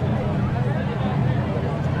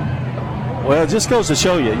 Well, it just goes to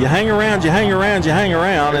show you. You hang around,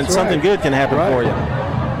 and something good can happen for you.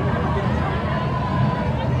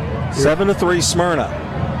 7-3 Smyrna.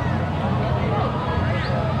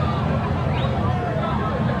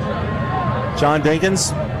 John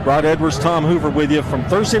Dinkins, Rod Edwards, Tom Hoover with you from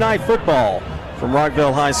Thursday Night Football from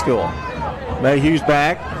Rockville High School. Mayhew's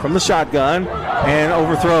back from the shotgun and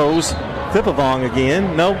overthrows Thipavong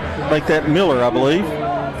again. Nope, make that Miller, I believe.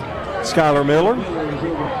 Skylar Miller.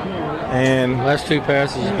 And last 2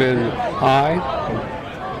 passes have been high.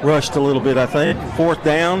 Rushed a little bit, I think. Fourth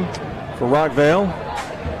down for Rockville.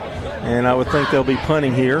 And I would think they'll be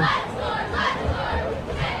punting here.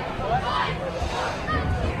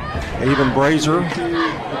 Even Brazier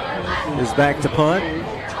is back to punt.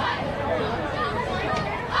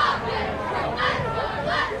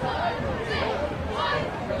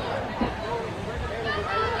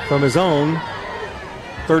 From his own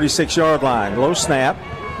 36-yard line. Low snap.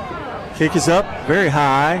 Kick is up very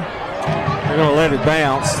high. They're going to let it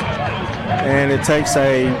bounce. And it takes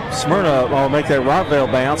a Smyrna, I'll make that Rockville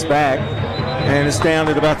bounce back. And it's down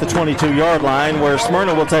at about the 22-yard line where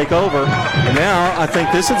Smyrna will take over. And now I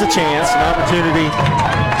think this is a chance, an opportunity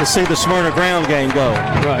to see the Smyrna ground game go.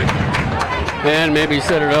 Right. And maybe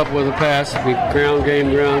set it up with a pass. Ground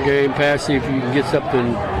game, pass, see if you can get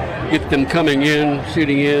something, get them coming in,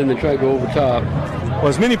 shooting in, and try to go over top. Well,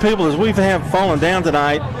 as many people as we have fallen down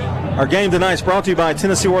tonight, our game tonight is brought to you by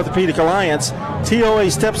Tennessee Orthopedic Alliance. TOA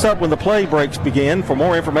steps up when the play breaks begin. For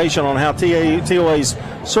more information on how TOA's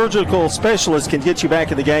surgical specialists can get you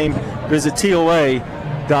back in the game, visit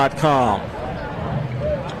TOA.com.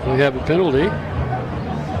 We have a penalty.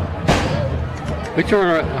 We turn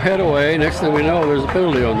our head away. Next thing we know, there's a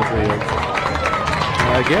penalty on the field.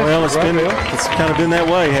 I guess. Well, it's kind of been that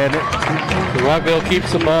way, hasn't it? The Rockville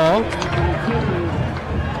keeps the ball.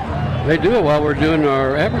 They do it while we're doing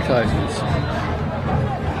our advertisements.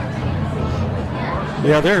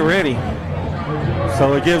 Yeah, they're ready.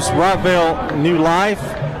 So it gives Rockville new life.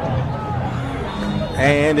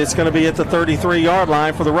 And it's going to be at the 33-yard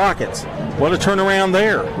line for the Rockets. What a turnaround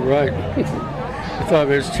there. Right. I thought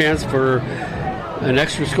there was a chance for an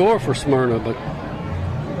extra score for Smyrna, but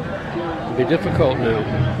it'll be difficult now.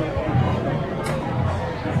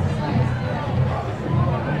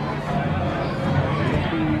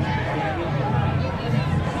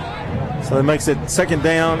 So that makes it second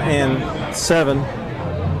down and 7.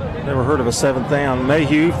 Never heard of a 7th down.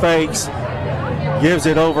 Mayhew fakes, gives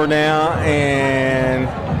it over now, and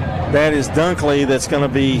that is Dunkley that's going to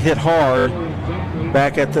be hit hard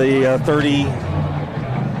back at the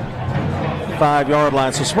 35-yard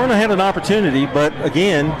line. So Smyrna had an opportunity, but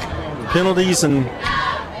again, penalties and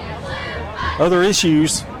other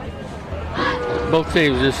issues. Both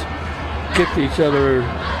teams just kicked each other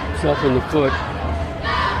self in the foot.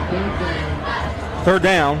 Third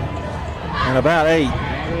down and about 8.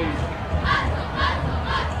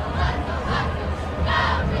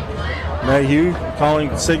 Mayhew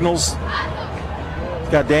calling signals. He's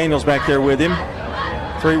got Daniels back there with him.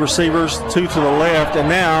 3 receivers, 2 to the left, and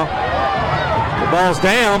now the ball's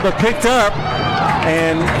down but picked up.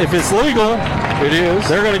 And if it's legal, it is.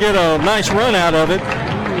 They're going to get a nice run out of it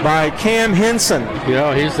by Cam Henson.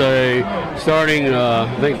 Yeah, he's a starting, I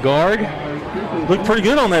think, guard. looked pretty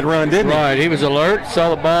good on that run, didn't he? Right. He was alert,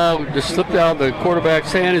 saw the ball, just slipped out of the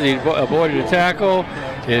quarterback's hand as he avoided a tackle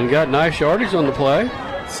and got nice yardage on the play.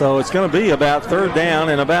 So it's going to be about 3rd down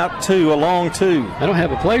and about 2, a long 2. I don't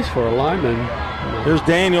have a place for a lineman. Here's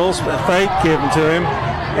Daniels, a fake given to him,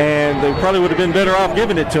 and they probably would have been better off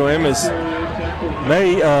giving it to him as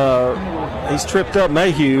he's tripped up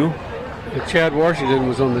Mayhew. Chad Washington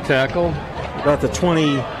was on the tackle. About the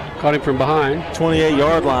 20. Caught him from behind.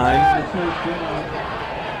 28-yard line.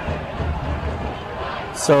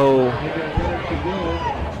 So,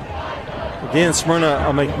 again, Smyrna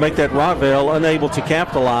will make that Rockville unable to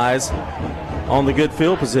capitalize on the good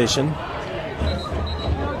field position.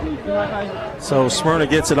 So Smyrna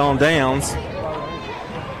gets it on downs.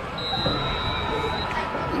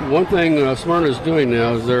 One thing Smyrna is doing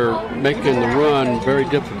now is they're making the run very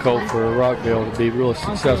difficult for Rockville to be really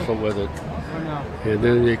successful with it. And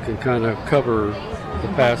then they can kind of cover the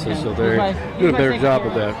passes, so they're doing a better job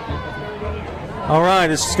of that. All right,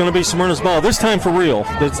 it's going to be Smyrna's ball. This time for real.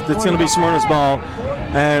 It's going to be Smyrna's ball.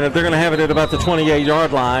 And they're going to have it at about the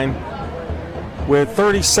 28-yard line with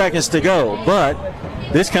 30 seconds to go. But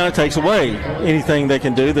this kind of takes away anything they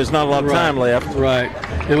can do. There's not a lot of time left. Right.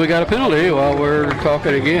 And we got a penalty while we're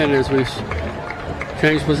talking again as we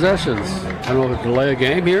change possessions. I don't know if it's delay a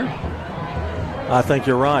game here. I think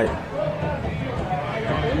you're right.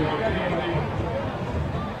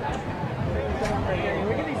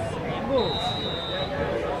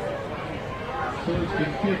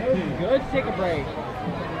 Good, take a break.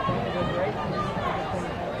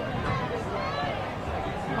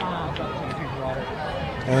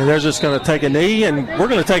 And they're just going to take a knee, and we're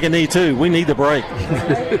going to take a knee too. We need the break.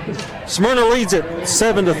 Smyrna leads it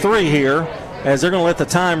 7-3 here as they're going to let the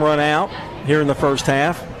time run out here in the first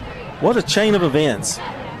half. What a chain of events.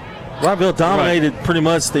 Rockville dominated pretty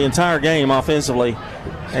much the entire game offensively.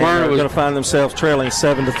 And they're going to find themselves trailing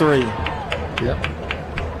 7-3. Yep.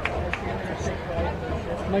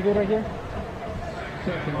 Am I good right here?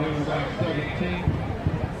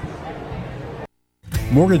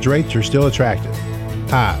 Mortgage rates are still attractive.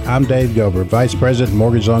 Hi, I'm Dave Gober, Vice President and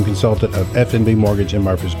Mortgage Loan Consultant of FNB Mortgage in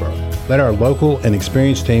Murfreesboro. Let our local and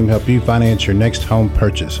experienced team help you finance your next home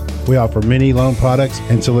purchase. We offer many loan products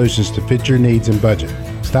and solutions to fit your needs and budget.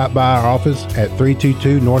 Stop by our office at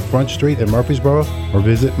 322 North Front Street in Murfreesboro or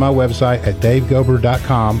visit my website at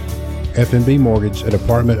davegober.com. FNB Mortgage, a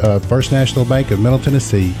department of First National Bank of Middle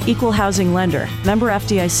Tennessee. Equal housing lender. Member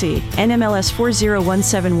FDIC. NMLS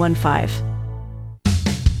 401715.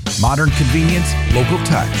 Modern convenience, local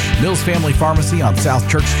touch. Mills Family Pharmacy on South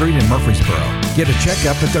Church Street in Murfreesboro. Get a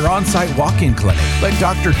checkup at their on-site walk-in clinic. Let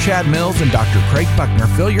Dr. Chad Mills and Dr. Craig Buckner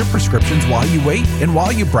fill your prescriptions while you wait and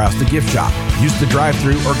while you browse the gift shop. Use the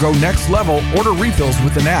drive-thru or go next level. Order refills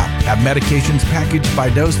with an app. Have medications packaged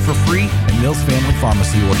by dose for free, and Mills Family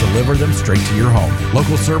Pharmacy will deliver them straight to your home.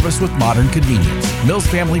 Local service with modern convenience. Mills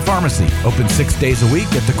Family Pharmacy, open 6 days a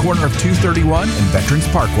week at the corner of 231 and Veterans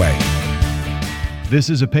Parkway. This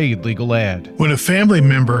is a paid legal ad. When a family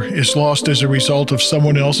member is lost as a result of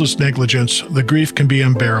someone else's negligence, the grief can be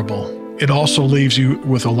unbearable. It also leaves you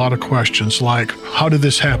with a lot of questions like, how did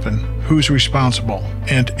this happen? Who's responsible?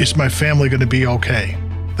 And is my family going to be okay?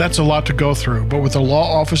 That's a lot to go through, but with the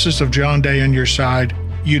law offices of John Day on your side,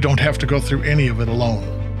 you don't have to go through any of it alone.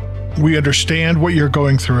 We understand what you're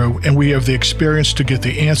going through, and we have the experience to get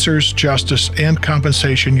the answers, justice, and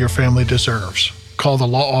compensation your family deserves. Call the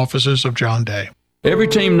law offices of John Day. Every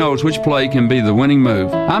team knows which play can be the winning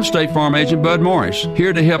move. I'm State Farm Agent Bud Morris,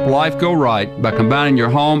 here to help life go right by combining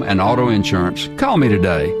your home and auto insurance. Call me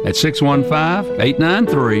today at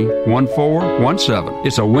 615-893-1417.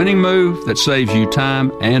 It's a winning move that saves you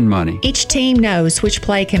time and money. Each team knows which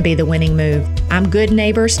play can be the winning move. I'm good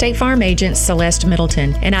neighbor State Farm Agent Celeste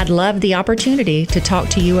Middleton, and I'd love the opportunity to talk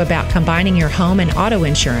to you about combining your home and auto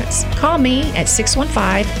insurance. Call me at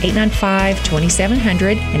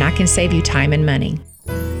 615-895-2700, and I can save you time and money.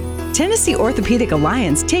 Tennessee Orthopedic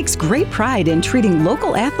Alliance takes great pride in treating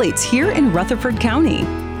local athletes here in Rutherford County.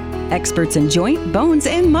 Experts in joint, bones,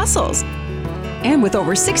 and muscles. And with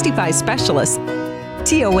over 65 specialists,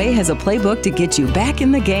 TOA has a playbook to get you back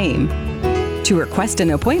in the game. To request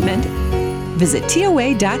an appointment, visit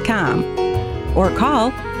TOA.com or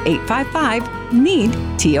call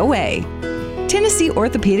 855-NEED-TOA. Tennessee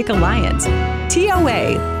Orthopedic Alliance.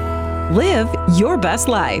 TOA. Live your best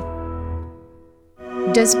life.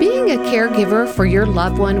 Does being a caregiver for your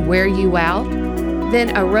loved one wear you out? Then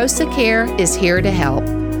Arosa Care is here to help.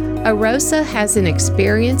 Arosa has an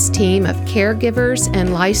experienced team of caregivers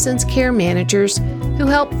and licensed care managers who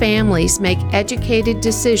help families make educated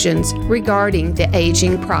decisions regarding the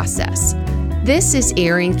aging process. This is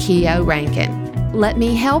Erin Keogh Rankin. Let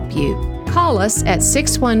me help you. Call us at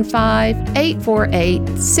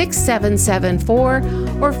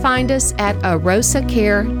 615-848-6774 or find us at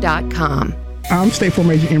arosacare.com. I'm State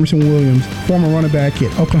Farm Agent Emerson Williams, former running back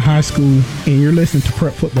at Oakland High School, and you're listening to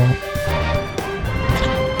Prep Football.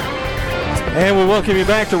 And we welcome you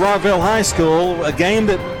back to Rockville High School,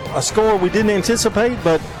 a score we didn't anticipate,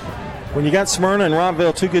 but when you got Smyrna and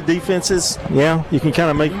Rockville, two good defenses, yeah, you can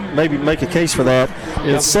kind of maybe make a case for that.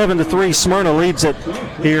 Yep. It's 7-3. Smyrna leads it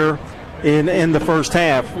here in the first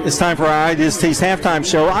half. It's time for our Ideas Tees halftime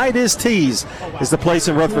show. Ideas Tees is the place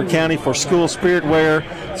in Rutherford County for school spirit wear,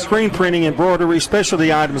 screen printing, embroidery,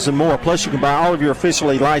 specialty items, and more. Plus, you can buy all of your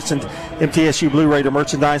officially licensed MTSU Blue Raider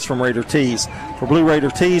merchandise from Raider Tees. For Blue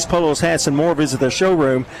Raider tees, polos, hats, and more, visit their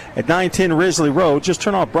showroom at 910 Risley Road. Just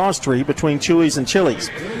turn off Broad Street between Chewy's and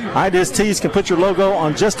Chili's. Ideas Tees can put your logo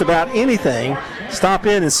on just about anything. Stop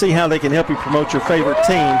in and see how they can help you promote your favorite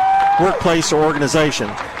team, workplace, or organization.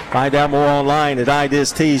 Find out more online at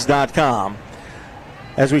ideastees.com.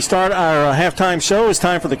 As we start our halftime show, it's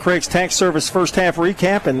time for the Craig's Tax Service first half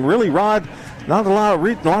recap. And really, Rod, not a lot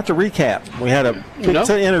to recap. We had a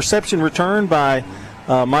interception return by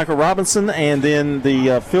Michael Robinson, and then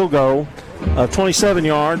the field goal, 27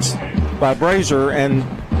 yards by Brazier, and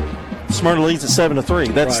Smyrna leads at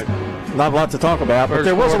 7-3. That's not a lot to talk about, but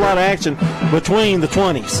there was a lot of action between the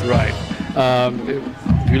 20s. Right.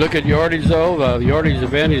 If you look at yardage, though, the yardage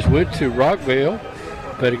advantage went to Rockville,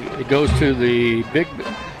 but it goes to the big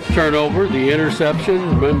turnover, the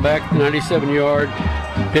interception, run back 97-yard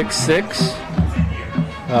pick six.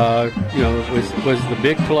 Was the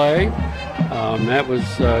big play. That was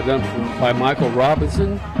done by Michael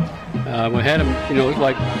Robinson. We had him, it looked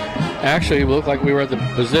like we were at the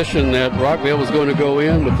position that Rockville was going to go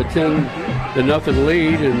in with the 10-0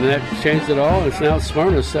 lead, and that changed it all. It's now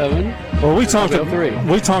Smyrna 7. Well, we talked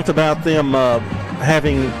about them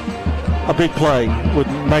having a big play would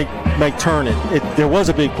make turn it. There was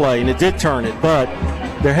a big play, and it did turn it, but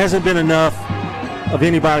there hasn't been enough of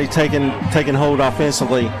anybody taking hold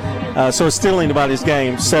offensively. So it's still anybody's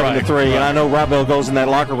game, 7-3. Right. And I know Rockville goes in that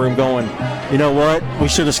locker room going, you know what, we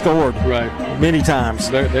should have scored many times.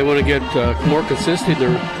 They want to get more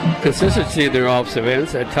consistency in their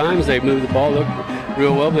offense. At times they moved the ball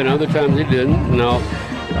real well, but other times they didn't.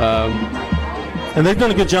 And they've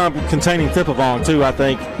done a good job containing Thippavong, too, I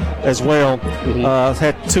think, as well. Mm-hmm.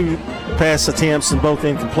 Had two pass attempts and both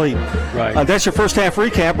incomplete. Right. That's your first half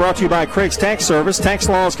recap, brought to you by Craig's Tax Service. Tax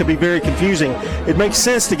laws can be very confusing. It makes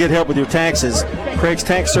sense to get help with your taxes. Craig's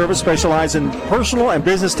Tax Service specializes in personal and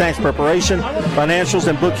business tax preparation, financials,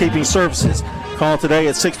 and bookkeeping services. Call today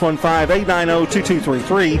at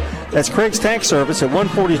 615-890-2233. That's Craig's Tax Service at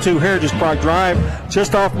 142 Heritage Park Drive,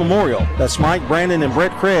 just off Memorial. That's Mike, Brandon, and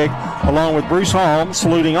Brett Craig, along with Bruce Hall,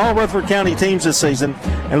 saluting all Rutherford County teams this season,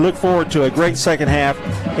 and look forward to a great second half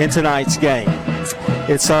in tonight's game.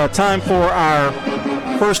 It's time for our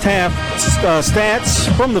first half stats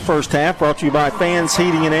from the first half, brought to you by Fans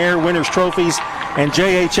Heating and Air, Winners Trophies, and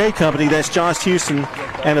JHA Company. That's Josh Houston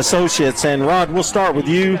and Associates. And Rod, we'll start with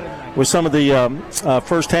you with some of the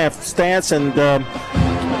first half stats, and a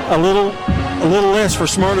little less for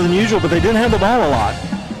Smyrna than usual, but they didn't have the ball a lot.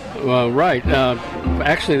 Well, right.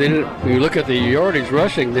 Actually, they didn't. When you look at the yardage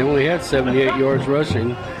rushing, they only had 78 yards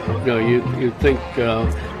rushing. You think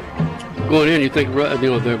going in, you think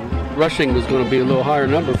the rushing was going to be a little higher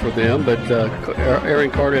number for them, but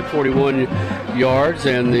Aaron Carter had 41 yards,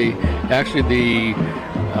 and the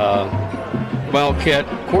Wildcat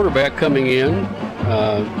quarterback coming in,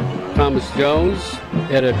 Thomas Jones,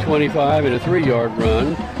 had a 25 and a 3-yard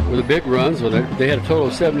run with the big runs. So they had a total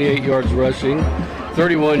of 78 yards rushing,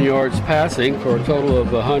 31 yards passing for a total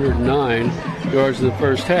of 109 yards in the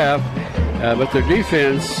first half. But their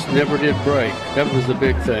defense never did break. That was the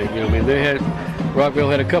big thing. Rockville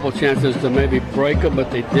had a couple chances to maybe break them, but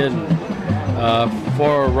they didn't.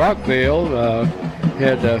 For Rockville,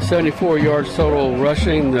 had 74 yards total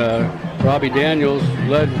rushing. Robbie Daniels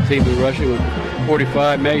led the team in rushing with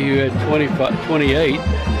 45. Mayhew had 28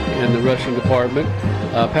 in the rushing department.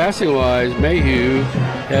 Passing-wise, Mayhew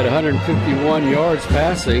had 151 yards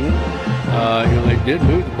passing. They did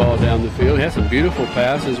move the ball down the field. Had some beautiful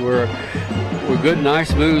passes were good,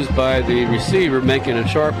 nice moves by the receiver, making a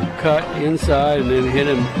sharp cut inside and then hit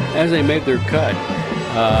him as they made their cut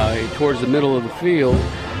towards the middle of the field.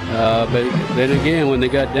 But then again, when they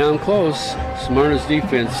got down close, Smyrna's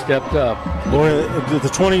defense stepped up. Boy, the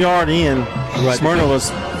 20-yard in, Smyrna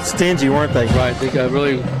was stingy, weren't they? Right. They got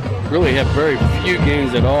really had very few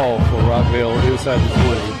gains at all for Rockville inside the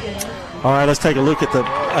 20. All right, let's take a look at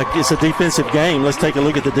it's a defensive game. Let's take a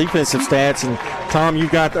look at the defensive stats. And, Tom,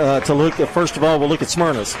 you've got to look at, first of all, we'll look at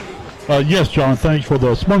Smyrna's. Yes, John, thanks. For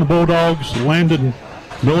the Smyrna Bulldogs, Landon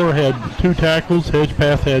Miller had 2 tackles.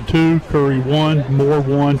 Hedgepath had 2. Curry 1. Moore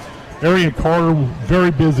 1. Arian Carter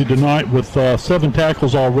very busy tonight with 7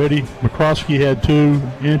 tackles already. McCroskey had 2.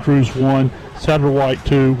 Andrews 1. Satterwhite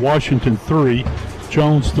 2. Washington 3.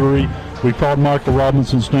 Jones 3. We called Michael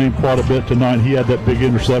Robinson's name quite a bit tonight. He had that big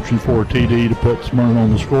interception for a TD to put Smyrna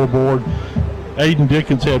on the scoreboard. Aiden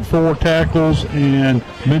Dickens had 4 tackles, and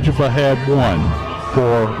Minjifa had 1.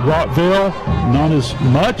 For Rockville, not as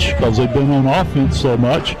much because they've been on offense so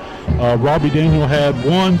much. Robbie Daniel had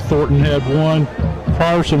 1. Thornton had 1.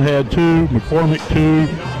 Frierson had 2. McCormick 2.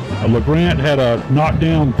 LeGrant had a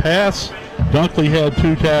knockdown pass. Dunkley had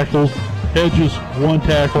 2 tackles. Hedges 1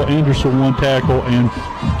 tackle. Anderson 1 tackle. And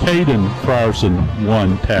Caden Frierson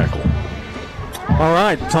 1 tackle. All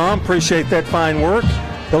right, Tom, appreciate that fine work.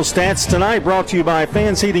 Those stats tonight brought to you by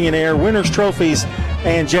Fans Heating and Air, Winners Trophies,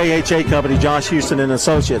 and JHA Company, Josh Houston and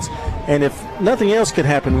Associates. And if nothing else could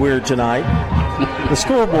happen weird tonight, the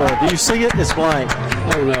scoreboard, do you see it? It's blank.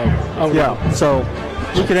 Oh, no. Yeah, so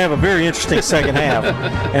we could have a very interesting second half.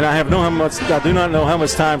 And I do not know how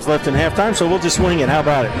much time's left in halftime, so we'll just swing it. How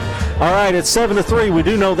about it? All right, it's 7-3. We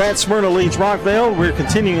do know that Smyrna leads Rockville. We're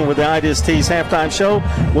continuing with the Ideas Tees halftime show.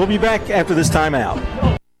 We'll be back after this timeout.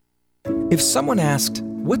 If someone asked,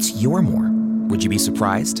 "What's your more?" would you be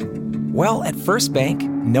surprised? Well, at First Bank,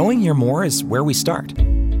 knowing your more is where we start.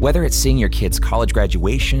 Whether it's seeing your kid's college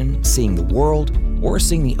graduation, seeing the world, or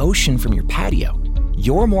seeing the ocean from your patio,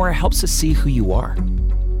 your more helps us see who you are.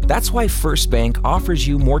 That's why First Bank offers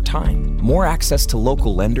you more time, more access to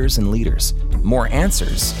local lenders and leaders, more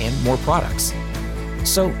answers, and more products.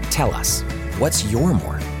 So tell us, what's your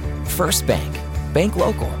more? First Bank. Bank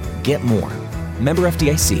local. Get more. Member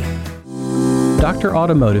FDIC. Dr.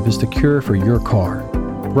 Automotive is the cure for your car.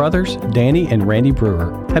 Brothers Danny and Randy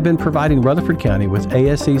Brewer have been providing Rutherford County with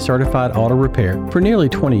ASE certified auto repair for nearly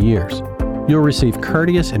 20 years. You'll receive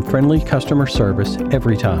courteous and friendly customer service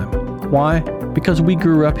every time. Why? Because we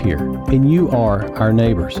grew up here and you are our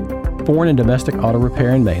neighbors. Foreign and domestic auto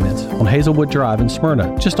repair and maintenance on Hazelwood Drive in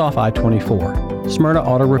Smyrna, just off I-24.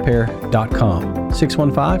 SmyrnaAutorepair.com,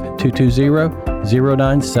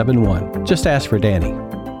 615-220-0971. Just ask for Danny.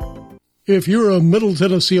 If you're a Middle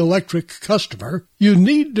Tennessee Electric customer, you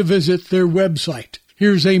need to visit their website.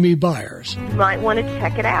 Here's Amy Byers. You might want to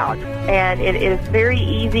check it out. And it is very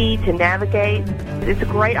easy to navigate. It's a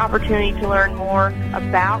great opportunity to learn more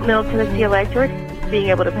about Middle Tennessee Electric, being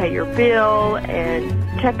able to pay your bill, and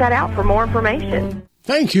check that out for more information.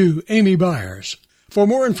 Thank you, Amy Byers. For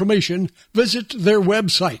more information, visit their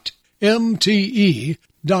website, mte.com.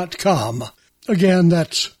 Again,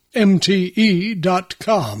 that's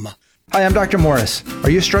mte.com. Hi, I'm Dr. Morris. Are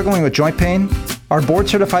you struggling with joint pain? Our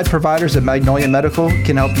board-certified providers at Magnolia Medical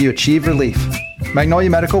can help you achieve relief. Magnolia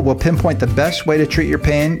Medical will pinpoint the best way to treat your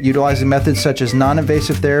pain, utilizing methods such as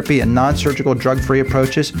non-invasive therapy and non-surgical drug-free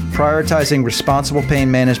approaches, prioritizing responsible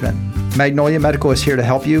pain management. Magnolia Medical is here to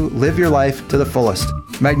help you live your life to the fullest.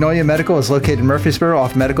 Magnolia Medical is located in Murfreesboro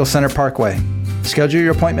off Medical Center Parkway. Schedule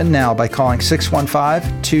your appointment now by calling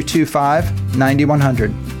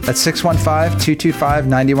 615-225-9100. That's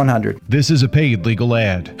 615-225-9100. This is a paid legal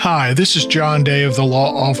ad. Hi, this is John Day of the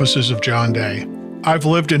Law Offices of John Day. I've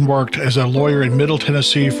lived and worked as a lawyer in Middle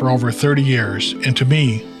Tennessee for over 30 years, and to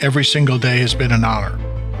me, every single day has been an honor.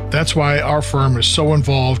 That's why our firm is so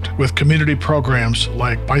involved with community programs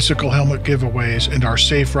like bicycle helmet giveaways and our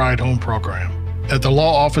Safe Ride Home program. At the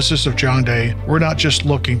Law Offices of John Day, we're not just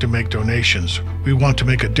looking to make donations. We want to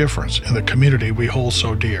make a difference in the community we hold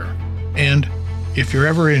so dear. And if you're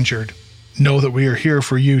ever injured, know that we are here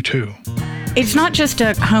for you too. It's not just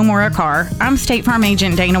a home or a car. I'm State Farm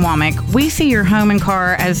Agent Dana Womack. We see your home and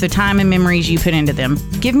car as the time and memories you put into them.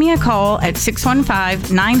 Give me a call at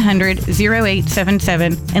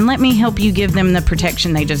 615-900-0877 and let me help you give them the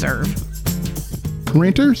protection they deserve.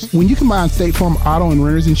 Renters, when you combine State Farm auto and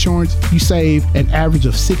renter's insurance, you save an average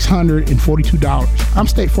of $642. I'm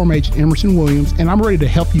State Farm Agent Emerson Williams, and I'm ready to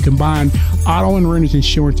help you combine auto and renter's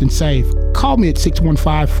insurance and save. Call me at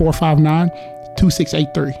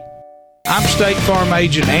 615-459-2683. I'm State Farm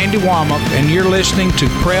Agent Andy Womack, and you're listening to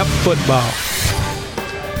Prep Football.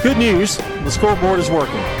 Good news, the scoreboard is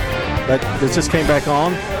working. That just came back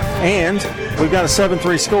on, and we've got a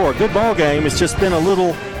 7-3 score. Good ball game. It's just been a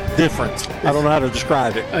little different. I don't know how to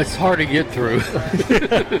describe it. It's hard to get through.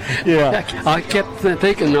 Yeah. I kept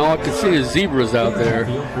thinking all I could see is zebras out there.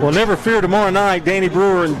 Well, never fear, tomorrow night, Danny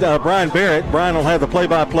Brewer and Brian Barrett. Brian will have the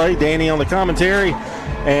play-by-play, Danny on the commentary,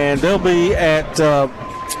 and they'll be at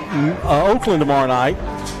Oakland tomorrow night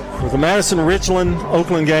with the Madison-Ridgeland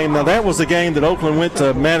Oakland game. Now, that was the game that Oakland went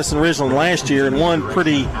to Madison-Ridgeland last year and won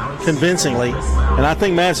pretty convincingly. And I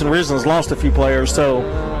think Madison-Ridgeland's lost a few players, so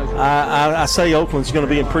I say Oakland's going to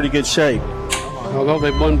be in pretty good shape. Although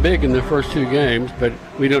they won big in their first 2 games, but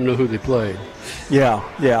we don't know who they played. Yeah,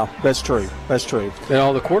 that's true. And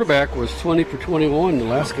all the quarterback was 20 for 21 the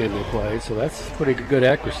last game they played, so that's pretty good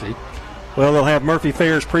accuracy. Well, they'll have Murphy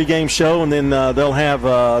Fair's pregame show, and then they'll have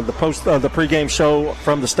the pregame show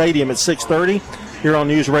from the stadium at 6:30 here on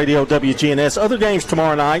News Radio WGNS. Other games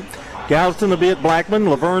tomorrow night: Gallatin will be at Blackman,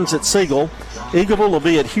 Laverne's at Siegel, Eagleville will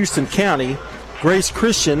be at Houston County, Grace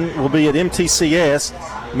Christian will be at MTCS,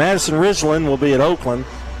 Madison-Ridgeland will be at Oakland,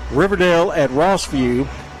 Riverdale at Rossview,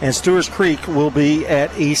 and Stewart's Creek will be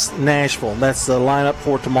at East Nashville. That's the lineup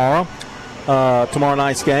for tomorrow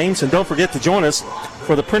night's games. And don't forget to join us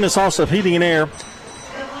for the Prentice Allsup Heating and Air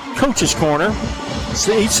Coaches Corner.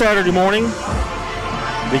 So each Saturday morning,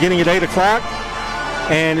 beginning at 8 o'clock.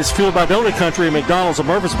 And it's fueled by Donut Country at McDonald's of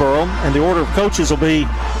Murfreesboro. And the order of coaches will be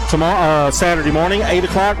Saturday morning, 8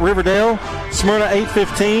 o'clock, Riverdale, Smyrna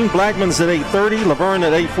 8:15, Blackman's at 8:30, Laverne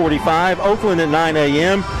at 8:45, Oakland at 9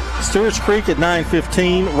 a.m., Stewart's Creek at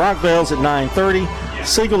 9:15, Rockville's at 9:30,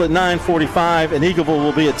 Siegel at 9:45, and Eagleville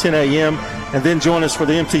will be at 10 a.m. And then join us for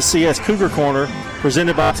the MTCS Cougar Corner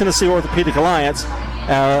presented by Tennessee Orthopedic Alliance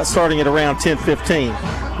starting at around 10:15.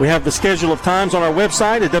 We have the schedule of times on our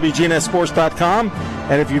website at WGNSSports.com.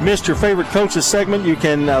 And if you missed your favorite coaches segment, you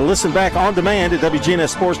can listen back on demand at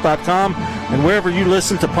WGNSSports.com and wherever you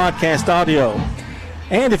listen to podcast audio.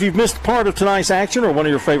 And if you've missed part of tonight's action or one of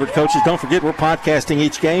your favorite coaches, don't forget we're podcasting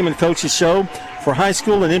each game and coaches show for high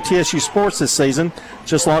school and MTSU sports this season.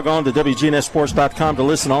 Just log on to WGNSSports.com to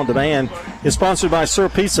listen on demand. It's sponsored by Sir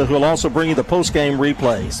Pizza, who will also bring you the post-game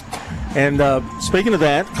replays. And speaking of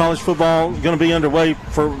that, college football going to be underway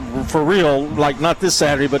for real, like not this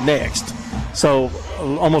Saturday, but next. So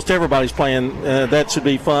almost everybody's playing. That should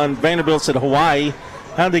be fun. Vanderbilt's at Hawaii.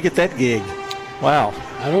 How did they get that gig? Wow.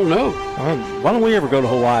 I don't know. Why don't we ever go to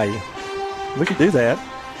Hawaii? We could do that.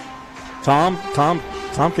 Tom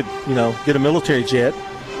could, get a military jet,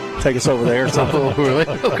 take us over there or something. Oh, really?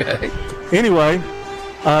 Okay. Anyway,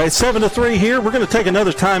 it's 7-3 here. We're going to take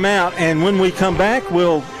another timeout, and when we come back,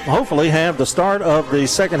 we'll hopefully have the start of the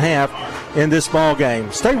second half in this ball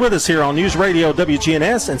game. Stay with us here on News Radio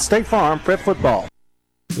WGNS and State Farm Prep Football.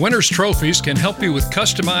 Winners Trophies can help you with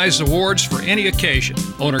customized awards for any occasion.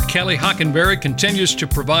 Owner Kelly Hockenberry continues to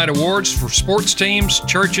provide awards for sports teams,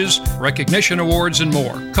 churches, recognition awards, and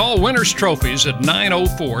more. Call Winners Trophies at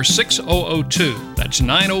 904-6002. That's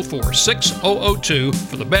 904-6002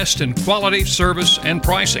 for the best in quality, service, and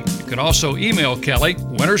pricing. You can also email Kelly,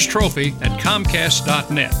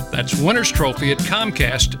 winnerstrophy@comcast.net. That's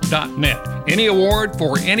winnerstrophy@comcast.net. Any award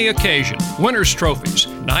for any occasion. Winners Trophies,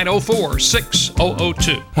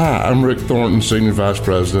 904-6002. Hi, I'm Rick Thornton, Senior Vice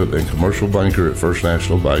President and Commercial Banker at First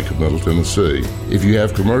National Bank of Middle Tennessee. If you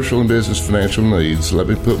have commercial and business financial needs, let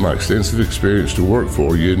me put my extensive experience to work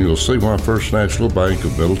for you, and you'll see why First National Bank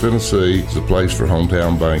of Middle Tennessee is the place for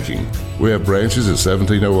hometown banking. We have branches at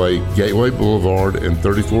 1708 Gateway Boulevard and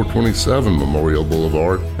 3427 Memorial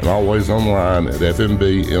Boulevard, and always online at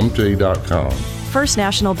fnbmt.com. First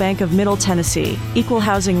National Bank of Middle Tennessee, Equal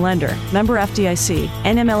Housing Lender, member FDIC,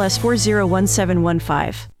 NMLS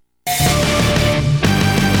 401715.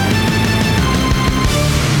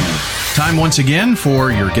 Time once again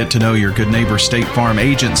for your Get to Know Your Good Neighbor State Farm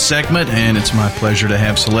Agent segment, and it's my pleasure to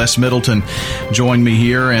have Celeste Middleton join me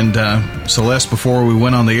here. And Celeste, before we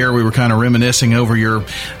went on the air, we were kind of reminiscing over your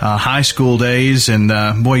high school days, and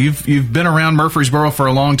boy, you've been around Murfreesboro for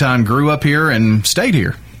a long time, grew up here and stayed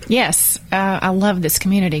here. Yes, I love this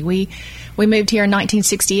community. We moved here in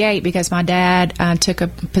 1968 because my dad took a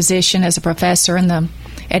position as a professor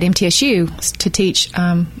at MTSU to teach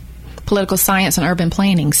political science and urban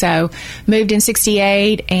planning. So moved in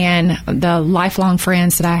 68, and the lifelong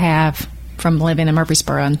friends that I have from living in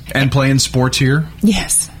Murfreesboro. And playing sports here?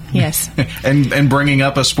 Yes. Yes. and bringing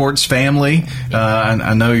up a sports family.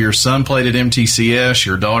 I know your son played at MTCS.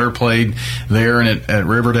 Your daughter played there and at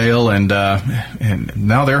Riverdale, and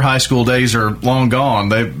now their high school days are long gone.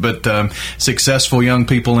 But successful young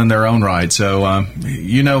people in their own right. So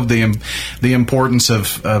the importance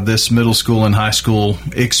of this middle school and high school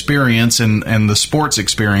experience and the sports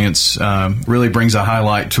experience really brings a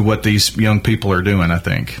highlight to what these young people are doing, I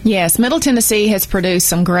think. Yes, Middle Tennessee has produced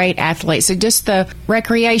some great athletes. So just the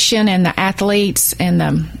recreation and the athletes and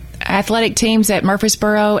the athletic teams at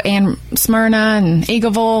Murfreesboro and Smyrna and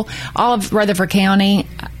Eagleville, all of Rutherford County,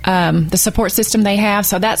 the support system they have.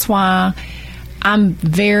 So that's why I'm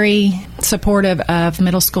very supportive of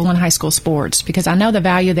middle school and high school sports because I know the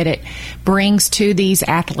value that it brings to these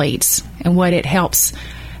athletes and what it helps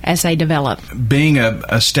as they develop. Being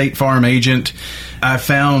a State Farm agent, I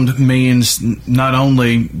found means not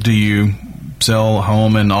only do you sell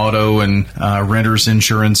home and auto and renters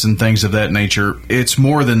insurance and things of that nature. It's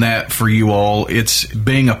more than that for you all. It's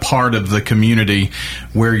being a part of the community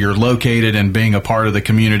where you're located and being a part of the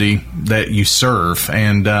community that you serve.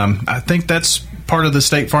 And I think that's part of the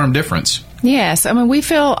State Farm difference. Yes. I mean, we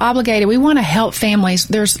feel obligated. We want to help families.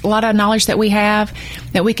 There's a lot of knowledge that we have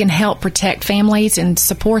that we can help protect families and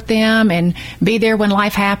support them and be there when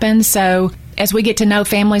life happens. So as we get to know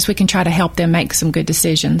families, we can try to help them make some good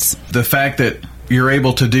decisions. The fact that you're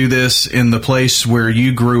able to do this in the place where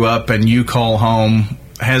you grew up and you call home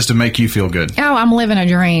has to make you feel good. Oh, I'm living a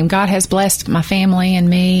dream. God has blessed my family and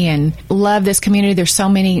me and love this community. There's so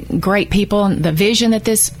many great people and the vision that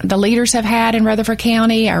the leaders have had in Rutherford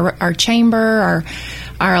County, our chamber,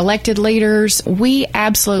 our elected leaders. We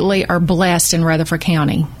absolutely are blessed in Rutherford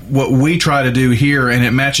County. What we try to do here, and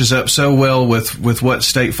it matches up so well with what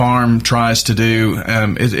State Farm tries to do,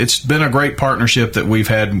 it's been a great partnership that we've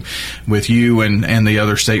had with you and the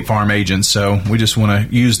other State Farm agents. So we just want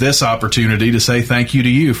to use this opportunity to say thank you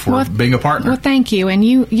to you for being a partner. Well, thank you. And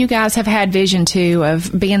you guys have had vision, too,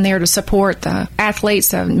 of being there to support the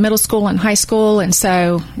athletes of middle school and high school. And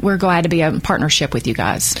so we're glad to be a partnership with you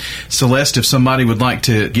guys. Celeste, if somebody would like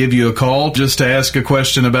to give you a call just to ask a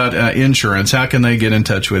question about insurance, how can they get in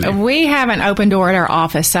touch with you? We have an open door at our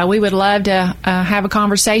office, so we would love to have a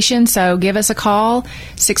conversation. So give us a call,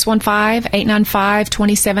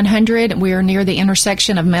 615-895-2700. We are near the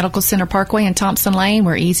intersection of Medical Center Parkway and Thompson Lane.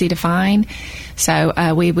 We're easy to find. So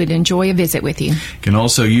we would enjoy a visit with you. You can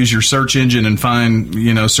also use your search engine and find,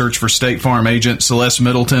 search for State Farm agent Celeste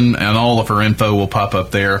Middleton, and all of her info will pop up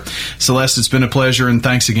there. Celeste, it's been a pleasure, and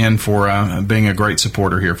thanks again for being a great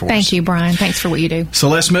supporter here for us. Thank you, Brian. Thanks for what you do.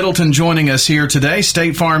 Celeste Middleton joining us here today,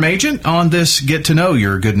 State Farm agent, on this Get to Know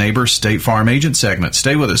Your Good Neighbor State Farm Agent segment.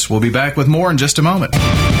 Stay with us. We'll be back with more in just a moment.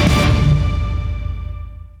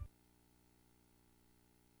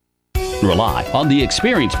 Rely on the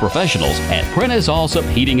experienced professionals at Prentice Allsup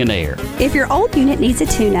Heating and Air. If your old unit needs a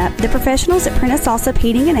tune-up, the professionals at Prentice Allsup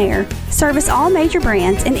Heating and Air service all major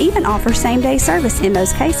brands and even offer same-day service in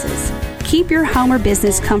most cases. Keep your home or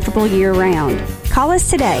business comfortable year-round. Call us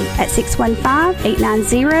today at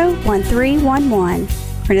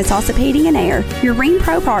 615-890-1311. Prentice Allsup Heating and Air, your Rheem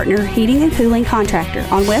Pro partner heating and cooling contractor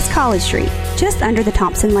on West College Street, just under the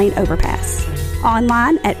Thompson Lane overpass.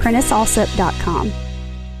 Online at PrenticeAllsup.com.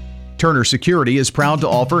 Turner Security is proud to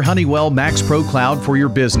offer Honeywell Max Pro Cloud for your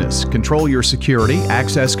business. Control your security,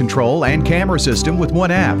 access control, and camera system with one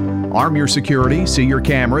app. Arm your security, see your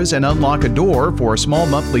cameras, and unlock a door for a small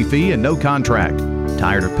monthly fee and no contract.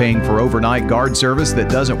 Tired of paying for overnight guard service that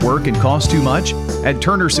doesn't work and costs too much? At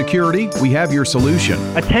Turner Security, we have your solution.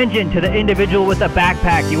 Attention to the individual with a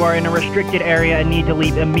backpack. You are in a restricted area and need to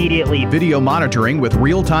leave immediately. Video monitoring with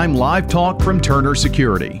real-time live talk from Turner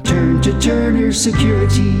Security. Turn to Turner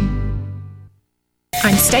Security.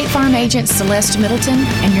 I'm State Farm agent Celeste Middleton,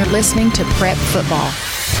 and you're listening to Prep Football.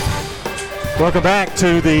 Welcome back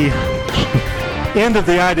to the end of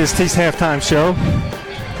the IDST's halftime show.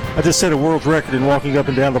 I just set a world record in walking up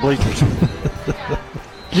and down the bleachers.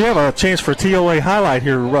 You have a chance for a TOA highlight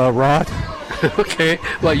here, Rod. Okay,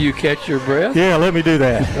 well, you catch your breath? Yeah, let me do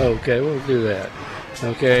that. Okay, we'll do that.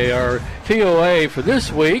 Okay, our TOA for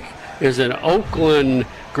this week is an Oakland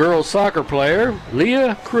girls soccer player,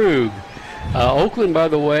 Leah Krug. Oakland, by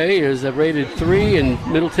the way, is rated 3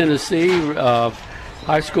 in Middle Tennessee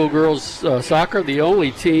high school girls soccer, the only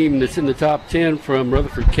team that's in the top 10 from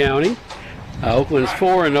Rutherford County. Oakland's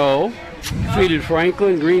 4-0, defeated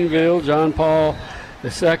Franklin, Greenville, John Paul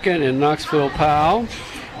II, and Knoxville Powell.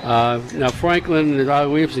 Now Franklin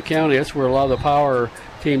and Williamson County, that's where a lot of the power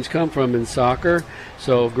teams come from in soccer.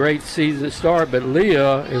 So great season start, but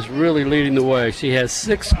Leah is really leading the way. She has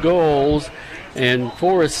 6 goals and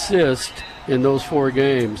 4 assists in those 4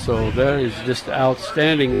 games. So that is just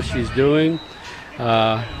outstanding what she's doing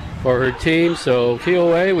for her team. So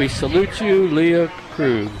TOA, we salute you, Leah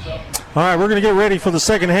Krug. All right, we're going to get ready for the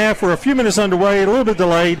second half. We're a few minutes underway, a little bit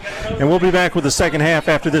delayed, and we'll be back with the second half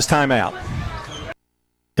after this timeout.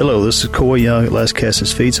 Hello, this is Coy Young at Las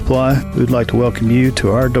Casas Feed Supply. We'd like to welcome you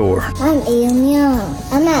to our door. I'm Ian Young.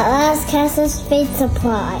 I'm at Las Casas Feed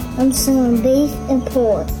Supply. I'm selling beef and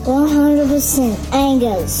pork, 100%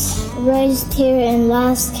 Angus, raised here in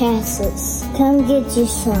Las Casas. Come get you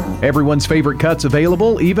some. Everyone's favorite cuts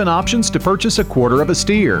available, even options to purchase a quarter of a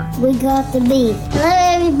steer. We got the beef.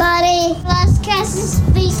 Hello, everybody. Las Casas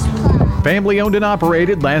Feed Supply. Family owned and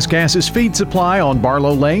operated, Las Casas Feed Supply on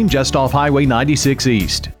Barlow Lane, just off Highway 96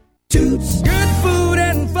 East. Toots, good food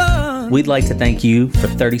and fun. We'd like to thank you for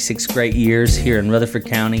 36 great years here in Rutherford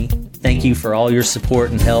County. Thank you for all your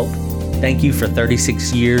support and help. Thank you for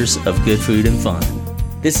 36 years of good food and fun.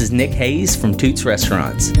 This is Nick Hayes from Toots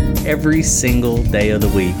Restaurants. Every single day of the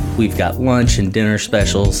week, we've got lunch and dinner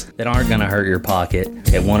specials that aren't going to hurt your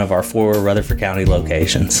pocket at one of our 4 Rutherford County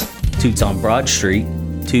locations. Toots on Broad Street,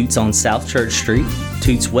 Toots on South Church Street,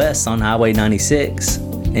 Toots West on Highway 96,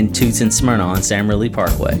 and Toots in Smyrna on Sam Ridley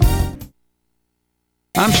Parkway.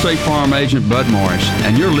 I'm State Farm Agent Bud Morris,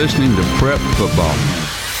 and you're listening to Prep Football.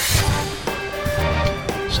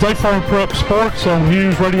 State Farm Prep Sports on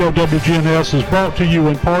News Radio WGNS is brought to you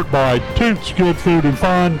in part by Toots Good Food and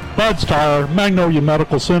Fun, Bud's Tire, Magnolia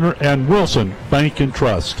Medical Center, and Wilson Bank and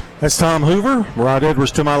Trust. That's Tom Hoover, Rod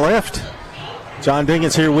Edwards to my left. John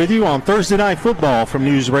Dinkins here with you on Thursday Night Football from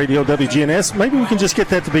News Radio WGNS. Maybe we can just get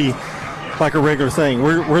that to be like a regular thing.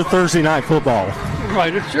 We're Thursday Night Football.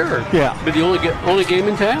 Right, sure. Yeah. But the only game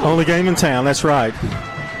in town. Only game in town, that's right.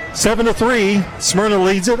 7-3, Smyrna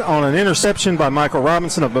leads it on an interception by Michael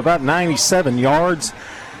Robinson of about 97 yards,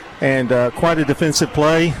 and quite a defensive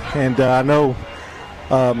play. And I know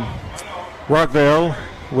Rockville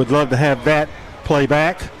would love to have that play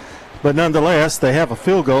back, but nonetheless, they have a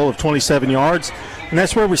field goal of 27 yards, and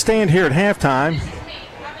that's where we stand here at halftime.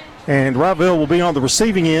 And Rockville will be on the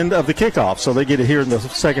receiving end of the kickoff, so they get it here in the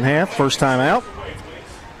second half, first time out.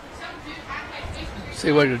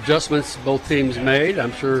 See what adjustments both teams made.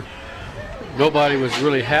 I'm sure nobody was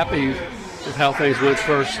really happy with how things went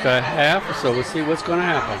first half, so we'll see what's going to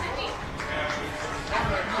happen.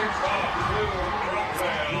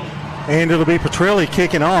 And it'll be Petrelli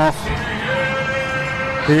kicking off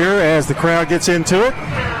here as the crowd gets into it.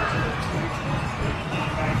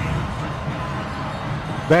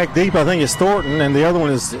 Back deep, I think, is Thornton, and the other one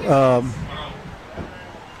is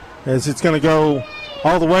as it's going to go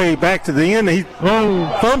all the way back to the end. He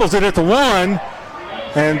fumbles it at the 1,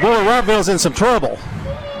 and boy, Rockville's in some trouble.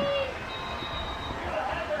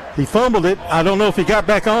 He fumbled it. I don't know if he got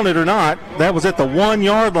back on it or not. That was at the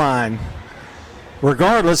 1-yard line.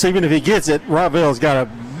 Regardless, even if he gets it, Rockville's got a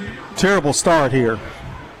terrible start here.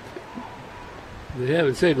 They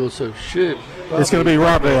haven't said it, so shit. It's going to be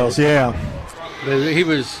Rockville's, yeah. He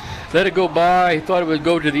was let it go by. He thought it would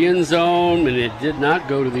go to the end zone, and it did not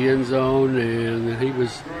go to the end zone, and he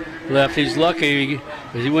was left. He's lucky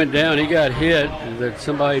as he went down. He got hit that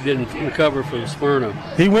somebody didn't recover from Smyrna.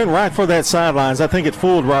 He went right for that sidelines. I think it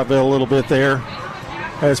fooled Rockville a little bit there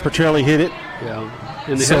as Petrelli hit it. Yeah,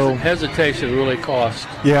 and the hesitation really cost.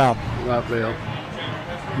 Yeah, Rockville.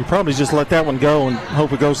 You probably just let that one go and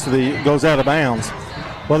hope it goes out of bounds.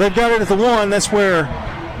 Well, they've got it at the 1. That's where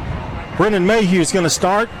Brendan Mayhew is going to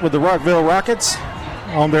start with the Rockville Rockets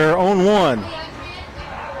on their own 1.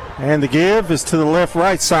 And the give is to the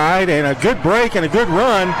left-right side, and a good break and a good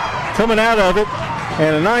run coming out of it,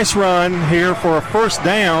 and a nice run here for a first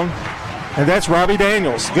down, and that's Robbie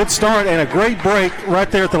Daniels. Good start and a great break right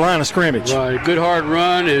there at the line of scrimmage. Right, good hard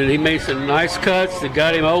run, and he made some nice cuts that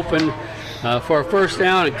got him open for a first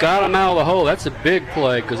down and got him out of the hole. That's a big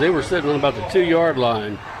play because they were sitting on about the 2-yard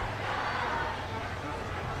line.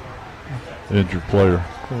 Injured player.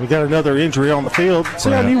 We got another injury on the field.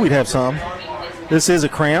 See, I knew we'd have some. This is a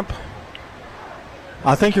cramp.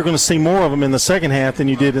 I think you're going to see more of them in the second half than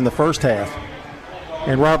you did in the first half.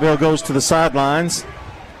 And Rockville goes to the sidelines.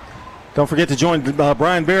 Don't forget to join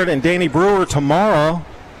Brian Barrett and Danny Brewer tomorrow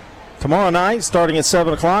night, starting at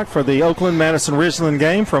 7 o'clock for the Oakland-Madison Ridgeland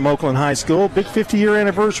game from Oakland High School. Big 50-year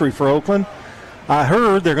anniversary for Oakland. I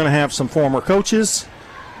heard they're going to have some former coaches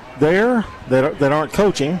there that aren't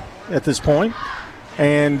coaching at this point,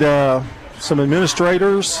 and some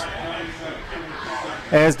administrators,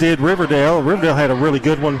 as did Riverdale. Riverdale had a really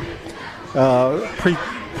good one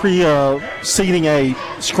preceding a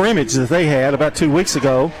scrimmage that they had about 2 weeks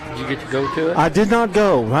ago. Did you get to go to it? I did not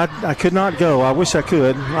go. I could not go. I wish I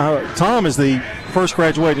could. Tom is the first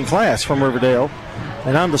graduating class from Riverdale,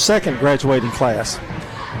 and I'm the second graduating class.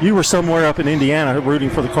 You were somewhere up in Indiana rooting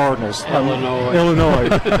for the Cardinals. Illinois,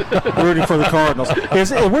 rooting for the Cardinals.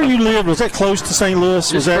 Where you lived, was that close to St. Louis?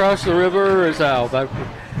 Just across the river or south?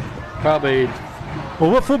 Probably. Well,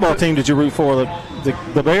 what football team did you root for?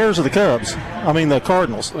 The Bears or the Cubs? I mean, the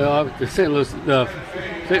Cardinals. Well, the St.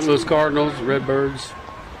 Louis Cardinals, Redbirds.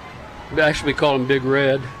 Actually, we call them Big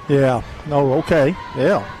Red. Yeah. Oh, okay.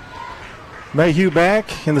 Yeah. Mayhew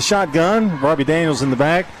back in the shotgun. Robbie Daniels in the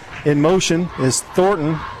back. In motion is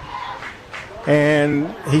Thornton,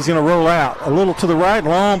 and he's going to roll out a little to the right,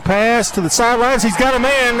 long pass to the sidelines. He's got a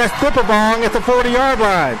man. That's Flipperbong at the 40-yard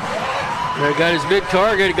line. There got his big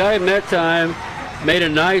target, got him that time. Made a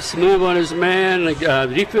nice move on his man.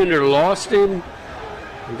 The defender lost him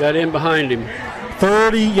and got in behind him.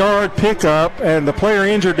 30-yard pickup, and the player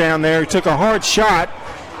injured down there, he took a hard shot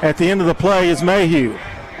at the end of the play, is Mayhew.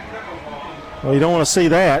 Well, you don't want to see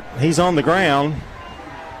that. He's on the ground.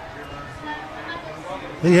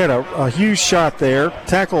 He had a huge shot there.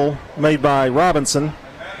 Tackle made by Robinson.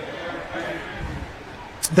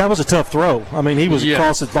 That was a tough throw. I mean, he was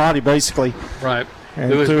across his body, basically. Right.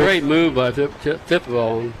 It was a great move by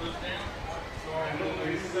Thibodeau.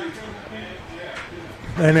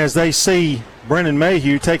 And as they see Brennan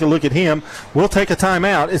Mayhew, take a look at him. We'll take a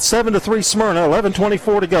timeout. It's 7-3 Smyrna,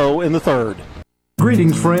 11:24 to go in the third.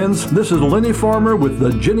 Greetings, friends. This is Lenny Farmer with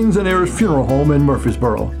the Jennings & Ayers Funeral Home in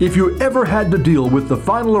Murfreesboro. If you ever had to deal with the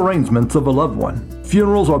final arrangements of a loved one,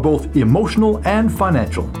 funerals are both emotional and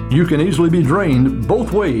financial. You can easily be drained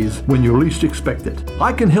both ways when you least expect it.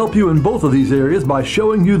 I can help you in both of these areas by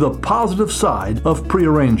showing you the positive side of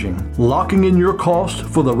prearranging. Locking in your cost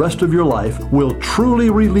for the rest of your life will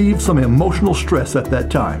truly relieve some emotional stress at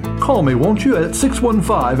that time. Call me, won't you, at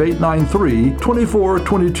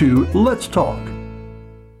 615-893-2422. Let's talk.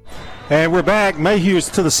 And we're back. Mayhew's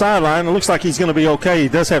to the sideline. It looks like he's going to be okay. He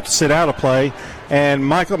does have to sit out a play. And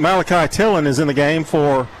Malachi Tillin is in the game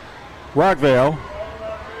for Rockville.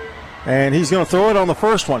 And he's going to throw it on the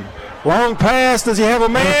first one. Long pass. Does he have a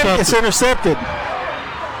man? It's intercepted.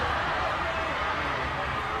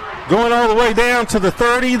 Going all the way down to the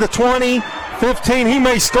 30, the 20, 15. He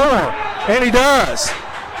may score. And he does.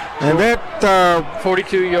 And that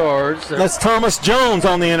 42 yards. That's Thomas Jones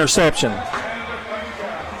on the interception.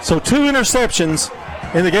 So 2 interceptions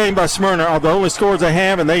in the game by Smyrna are the only scores they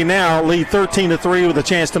have, and they now lead 13-3 with a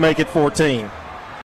chance to make it 14.